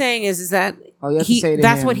I'm is- just saying is that all you have to say to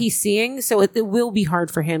that's him- what he's seeing. So it will be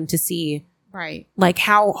hard for him to see Right. like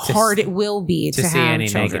how hard it will be to see have any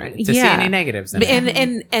children. negative, to see any negatives. In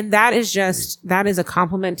it. And that is a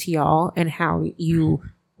compliment to y'all and how you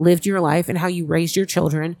lived your life and how you raised your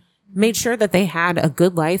children, made sure that they had a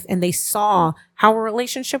good life and they saw how a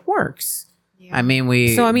relationship works. I mean,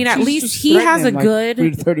 at She's least just he has a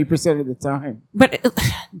threatening, good, 30% of the time.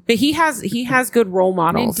 but he has good role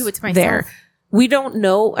models. do it to myself. There. We don't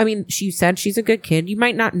know. I mean, she said she's a good kid. You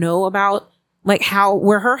might not know about like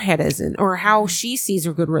where her head is in or how she sees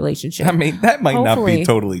a good relationship. I mean, that might not Hopefully. be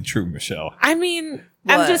totally true, Michelle. I mean,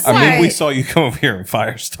 What? I'm just I like, mean, we saw you come over here and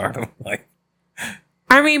Firestart. I'm like,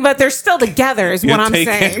 but they're still together is You're what I'm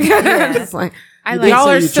taking- saying. Yeah. Just like, I like- y'all So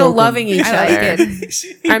are you still choke 'em. loving each I like other. it.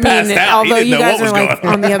 he I passed mean, out. He although didn't you know guys what was are like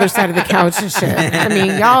going on the other side of the couch and shit. I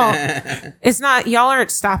mean, y'all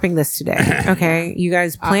aren't stopping this today. Okay. You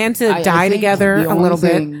guys plan to I die think together the a only little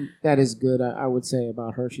bit. thing that is good, I would say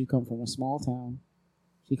about her, she comes from a small town.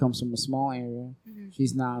 She comes from a small area.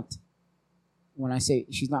 She's not, when I say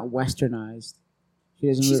she's not westernized, she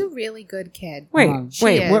doesn't. She's a really good kid. Wait, She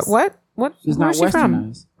wait, is. what? She's Where's not she from?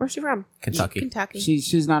 westernized. Where's she from? Kentucky. Kentucky.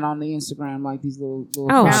 She's not on the Instagram like these little.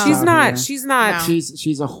 Oh, crowds she's out not. here. She's not. No.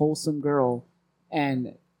 She's a wholesome girl,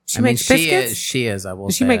 and She makes biscuits. She is. I will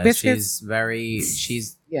Does say she make that. biscuits?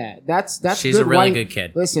 She's yeah, that's she's a good really wife- good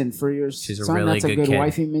kid. Listen, for your She's a son, really that's a good good kid.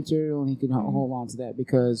 wifey material, and he can hold on to that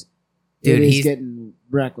because Dude, it is he's- getting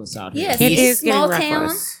reckless out here. Yes, It he's is small getting town,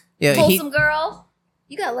 reckless. Yeah, wholesome girl.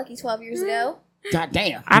 You got lucky 12 years ago. God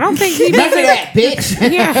damn. I don't think he Remember does that,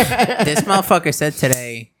 bitch. Yeah. this motherfucker said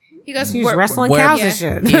today. He goes, He's "We're- wrestling we're- cows yeah.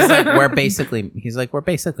 and shit. He's like, we're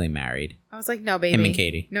basically married. I was like, no, baby. Him and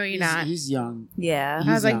Katie. No, you're not. He's young. Yeah.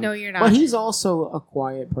 I was like, young. no, you're not. But he's also a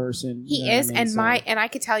quiet person. He you know what is, I mean? and So- and I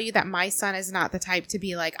could tell you that my son is not the type to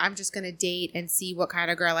be like, I'm just gonna date and see what kind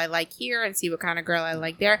of girl I like here and see what kind of girl I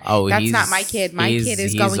like there. Oh, That's he's not my kid. My he's- kid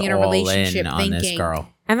is he's going in a all relationship on this thinking girl.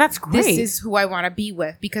 And that's great. this is who I want to be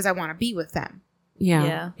with because I want to be with them. yeah.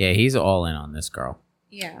 Yeah. Yeah, he's all in on this girl.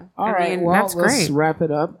 Yeah. All I right, mean, well, that's let's great. wrap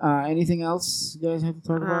it up. Anything else you guys have to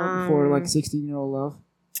talk about for like 16-year-old love?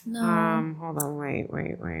 No. Hold on. Wait.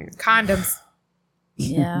 Condoms.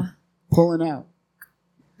 Yeah. Pulling out.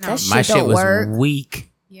 No. That My shit don't was work.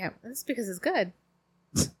 weak. Yeah, that's because it's good.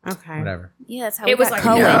 Okay. Whatever. Yeah, that's how It we was got like,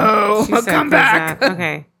 Cohen. no, She said come there's back. that.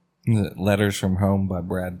 Okay. Letters from Home by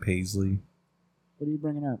Brad Paisley. What are you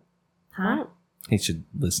bringing up? Huh? He should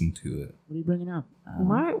listen to it. What are you bringing up?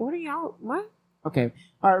 What? What are y'all? What? Okay.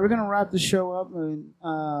 All right, we're gonna wrap the show up. And,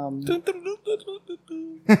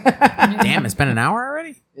 Damn, it's been an hour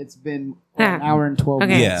already. it's been an hour and 12 Okay.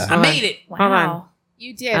 minutes. Yeah. I made it. Hold on. Wow.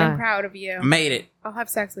 You did. I'm Uh, proud of you. I made it. I'll have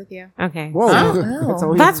sex with you. Okay. Whoa,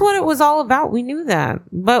 Oh. That's what it was all about. We knew that.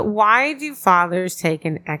 But why do fathers take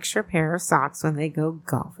an extra pair of socks when they go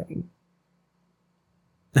golfing?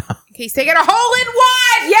 Okay, he's taking a hole in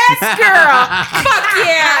one. Yes, girl. Fuck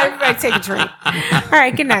yeah. Everybody take a drink. All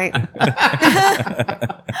right. Good night.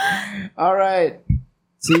 All right.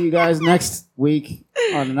 See you guys next week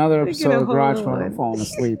on another Taking episode a of Garage whole Chronicles. I'm falling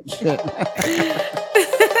asleep. Shit.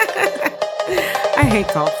 I hate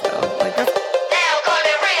golf.